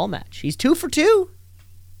Logan Paul match. He's 2 for 2.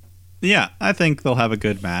 Yeah, I think they'll have a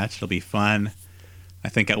good match. It'll be fun. I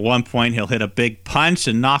think at one point he'll hit a big punch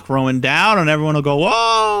and knock Rowan down, and everyone will go,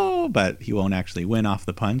 whoa! But he won't actually win off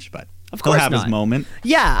the punch, but of course he'll have his moment.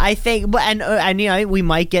 Yeah, I think, and we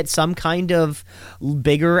might get some kind of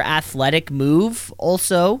bigger athletic move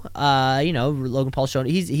also. Logan Paul's shown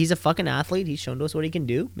he's a fucking athlete. He's shown to us what he can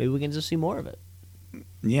do. Maybe we can just see more of it.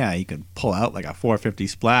 Yeah, he could pull out like a 450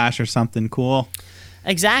 splash or something cool.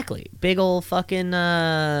 Exactly. Big ol'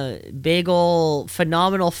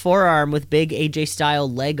 phenomenal forearm with big AJ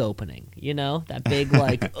style leg opening. You know, that big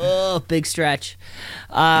big stretch.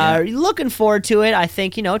 Looking forward to it. I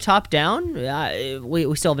think, top down.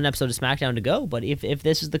 We still have an episode of SmackDown to go, but if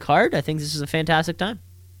this is the card, I think this is a fantastic time.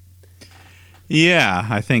 Yeah,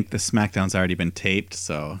 I think the SmackDown's already been taped,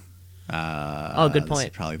 so. Good point. This is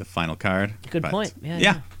probably the final card. Good point.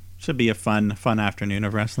 Yeah. Should be a fun afternoon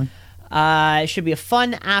of wrestling. It should be a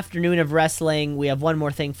fun afternoon of wrestling. We have one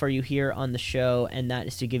more thing for you here on the show, and that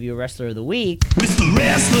is to give you a Wrestler of the Week. It's the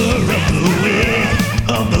Wrestler of the Week,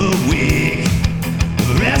 of the week.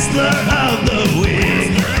 Wrestler of the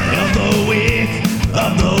Week, of the week,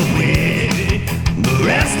 of the week. The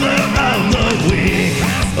Wrestler of the Week,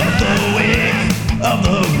 of the week, of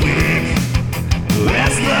the week.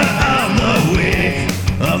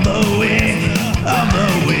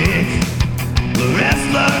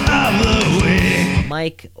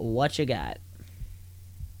 Mike, what you got?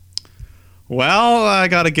 Well, I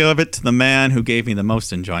got to give it to the man who gave me the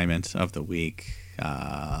most enjoyment of the week.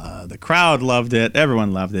 The crowd loved it.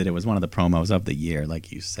 Everyone loved it. It was one of the promos of the year,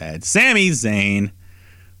 like you said. Sami Zayn,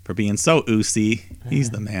 for being so Ucey. He's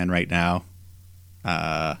the man right now.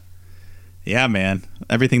 Yeah, man.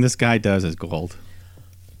 Everything this guy does is gold.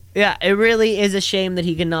 Yeah, it really is a shame that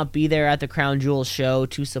he cannot be there at the Crown Jewel show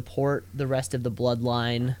to support the rest of the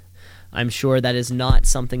bloodline. I'm sure that is not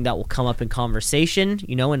something that will come up in conversation,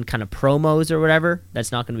 in kind of promos or whatever.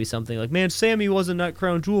 That's not going to be something like, man, Sammy wasn't at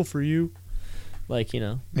Crown Jewel for you.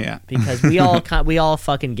 Yeah. Because we all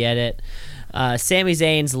fucking get it. Sami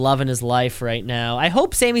Zayn's loving his life right now. I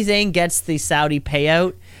hope Sami Zayn gets the Saudi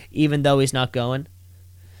payout, even though he's not going.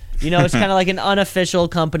 It's kind of like an unofficial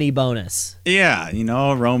company bonus. Yeah,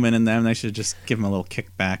 Roman and them, they should just give him a little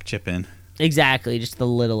kickback, chip in. Exactly, just the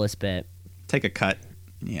littlest bit. Take a cut.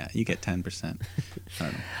 Yeah, you get 10%. I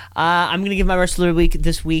don't know. I'm going to give my wrestler of the week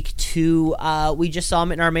this week to, we just saw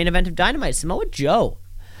him in our main event of Dynamite, Samoa Joe.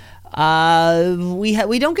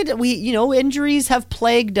 Injuries have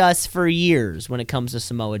plagued us for years when it comes to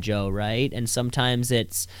Samoa Joe, right? And sometimes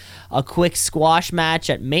it's a quick squash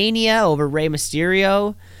match at Mania over Rey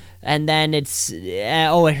Mysterio, and then it's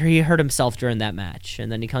he hurt himself during that match,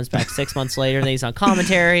 and then he comes back 6 months later, and then he's on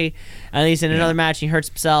commentary, and then he's in another match, and he hurts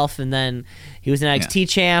himself, and then he was an NXT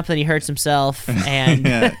champ, then he hurts himself,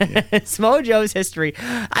 and Samoa Joe's history.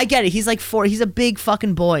 I get it. He's like 40. He's a big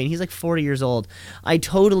fucking boy, and he's like 40 years old. I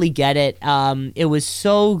totally get it. It was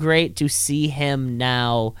so great to see him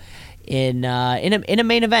now in a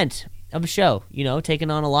main event of a show.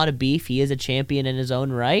 Taking on a lot of beef. He is a champion in his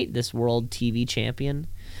own right. This world TV champion.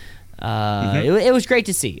 It was great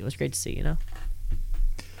to see. It was great to see.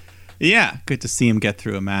 Yeah, good to see him get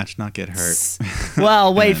through a match, not get hurt.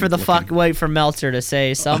 Well, wait for Meltzer to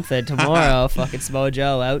say something tomorrow. Fucking Samoa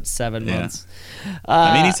Joe out 7 months.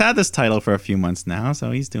 He's had this title for a few months now, so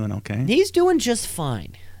he's doing okay. He's doing just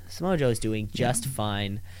fine. Samoa Joe's doing just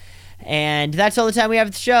fine. And that's all the time we have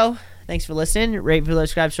at the show. Thanks for listening. Rate, review,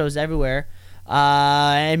 subscribe, shows everywhere.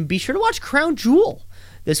 And be sure to watch Crown Jewel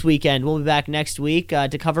this weekend. We'll be back next week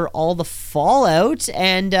to cover all the fallout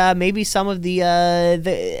and maybe some of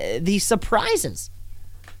the surprises.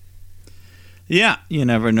 Yeah, you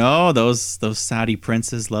never know. Those Saudi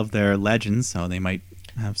princes love their legends, so they might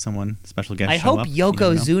have someone special guest. I show hope up.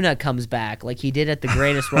 Yokozuna comes back like he did at the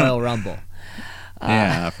Greatest Royal Rumble.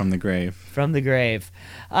 From the grave. From the grave.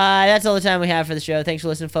 That's all the time we have for the show. Thanks for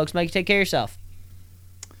listening, folks. Mike, take care of yourself.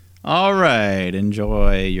 All right.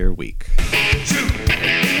 Enjoy your week. Shoot.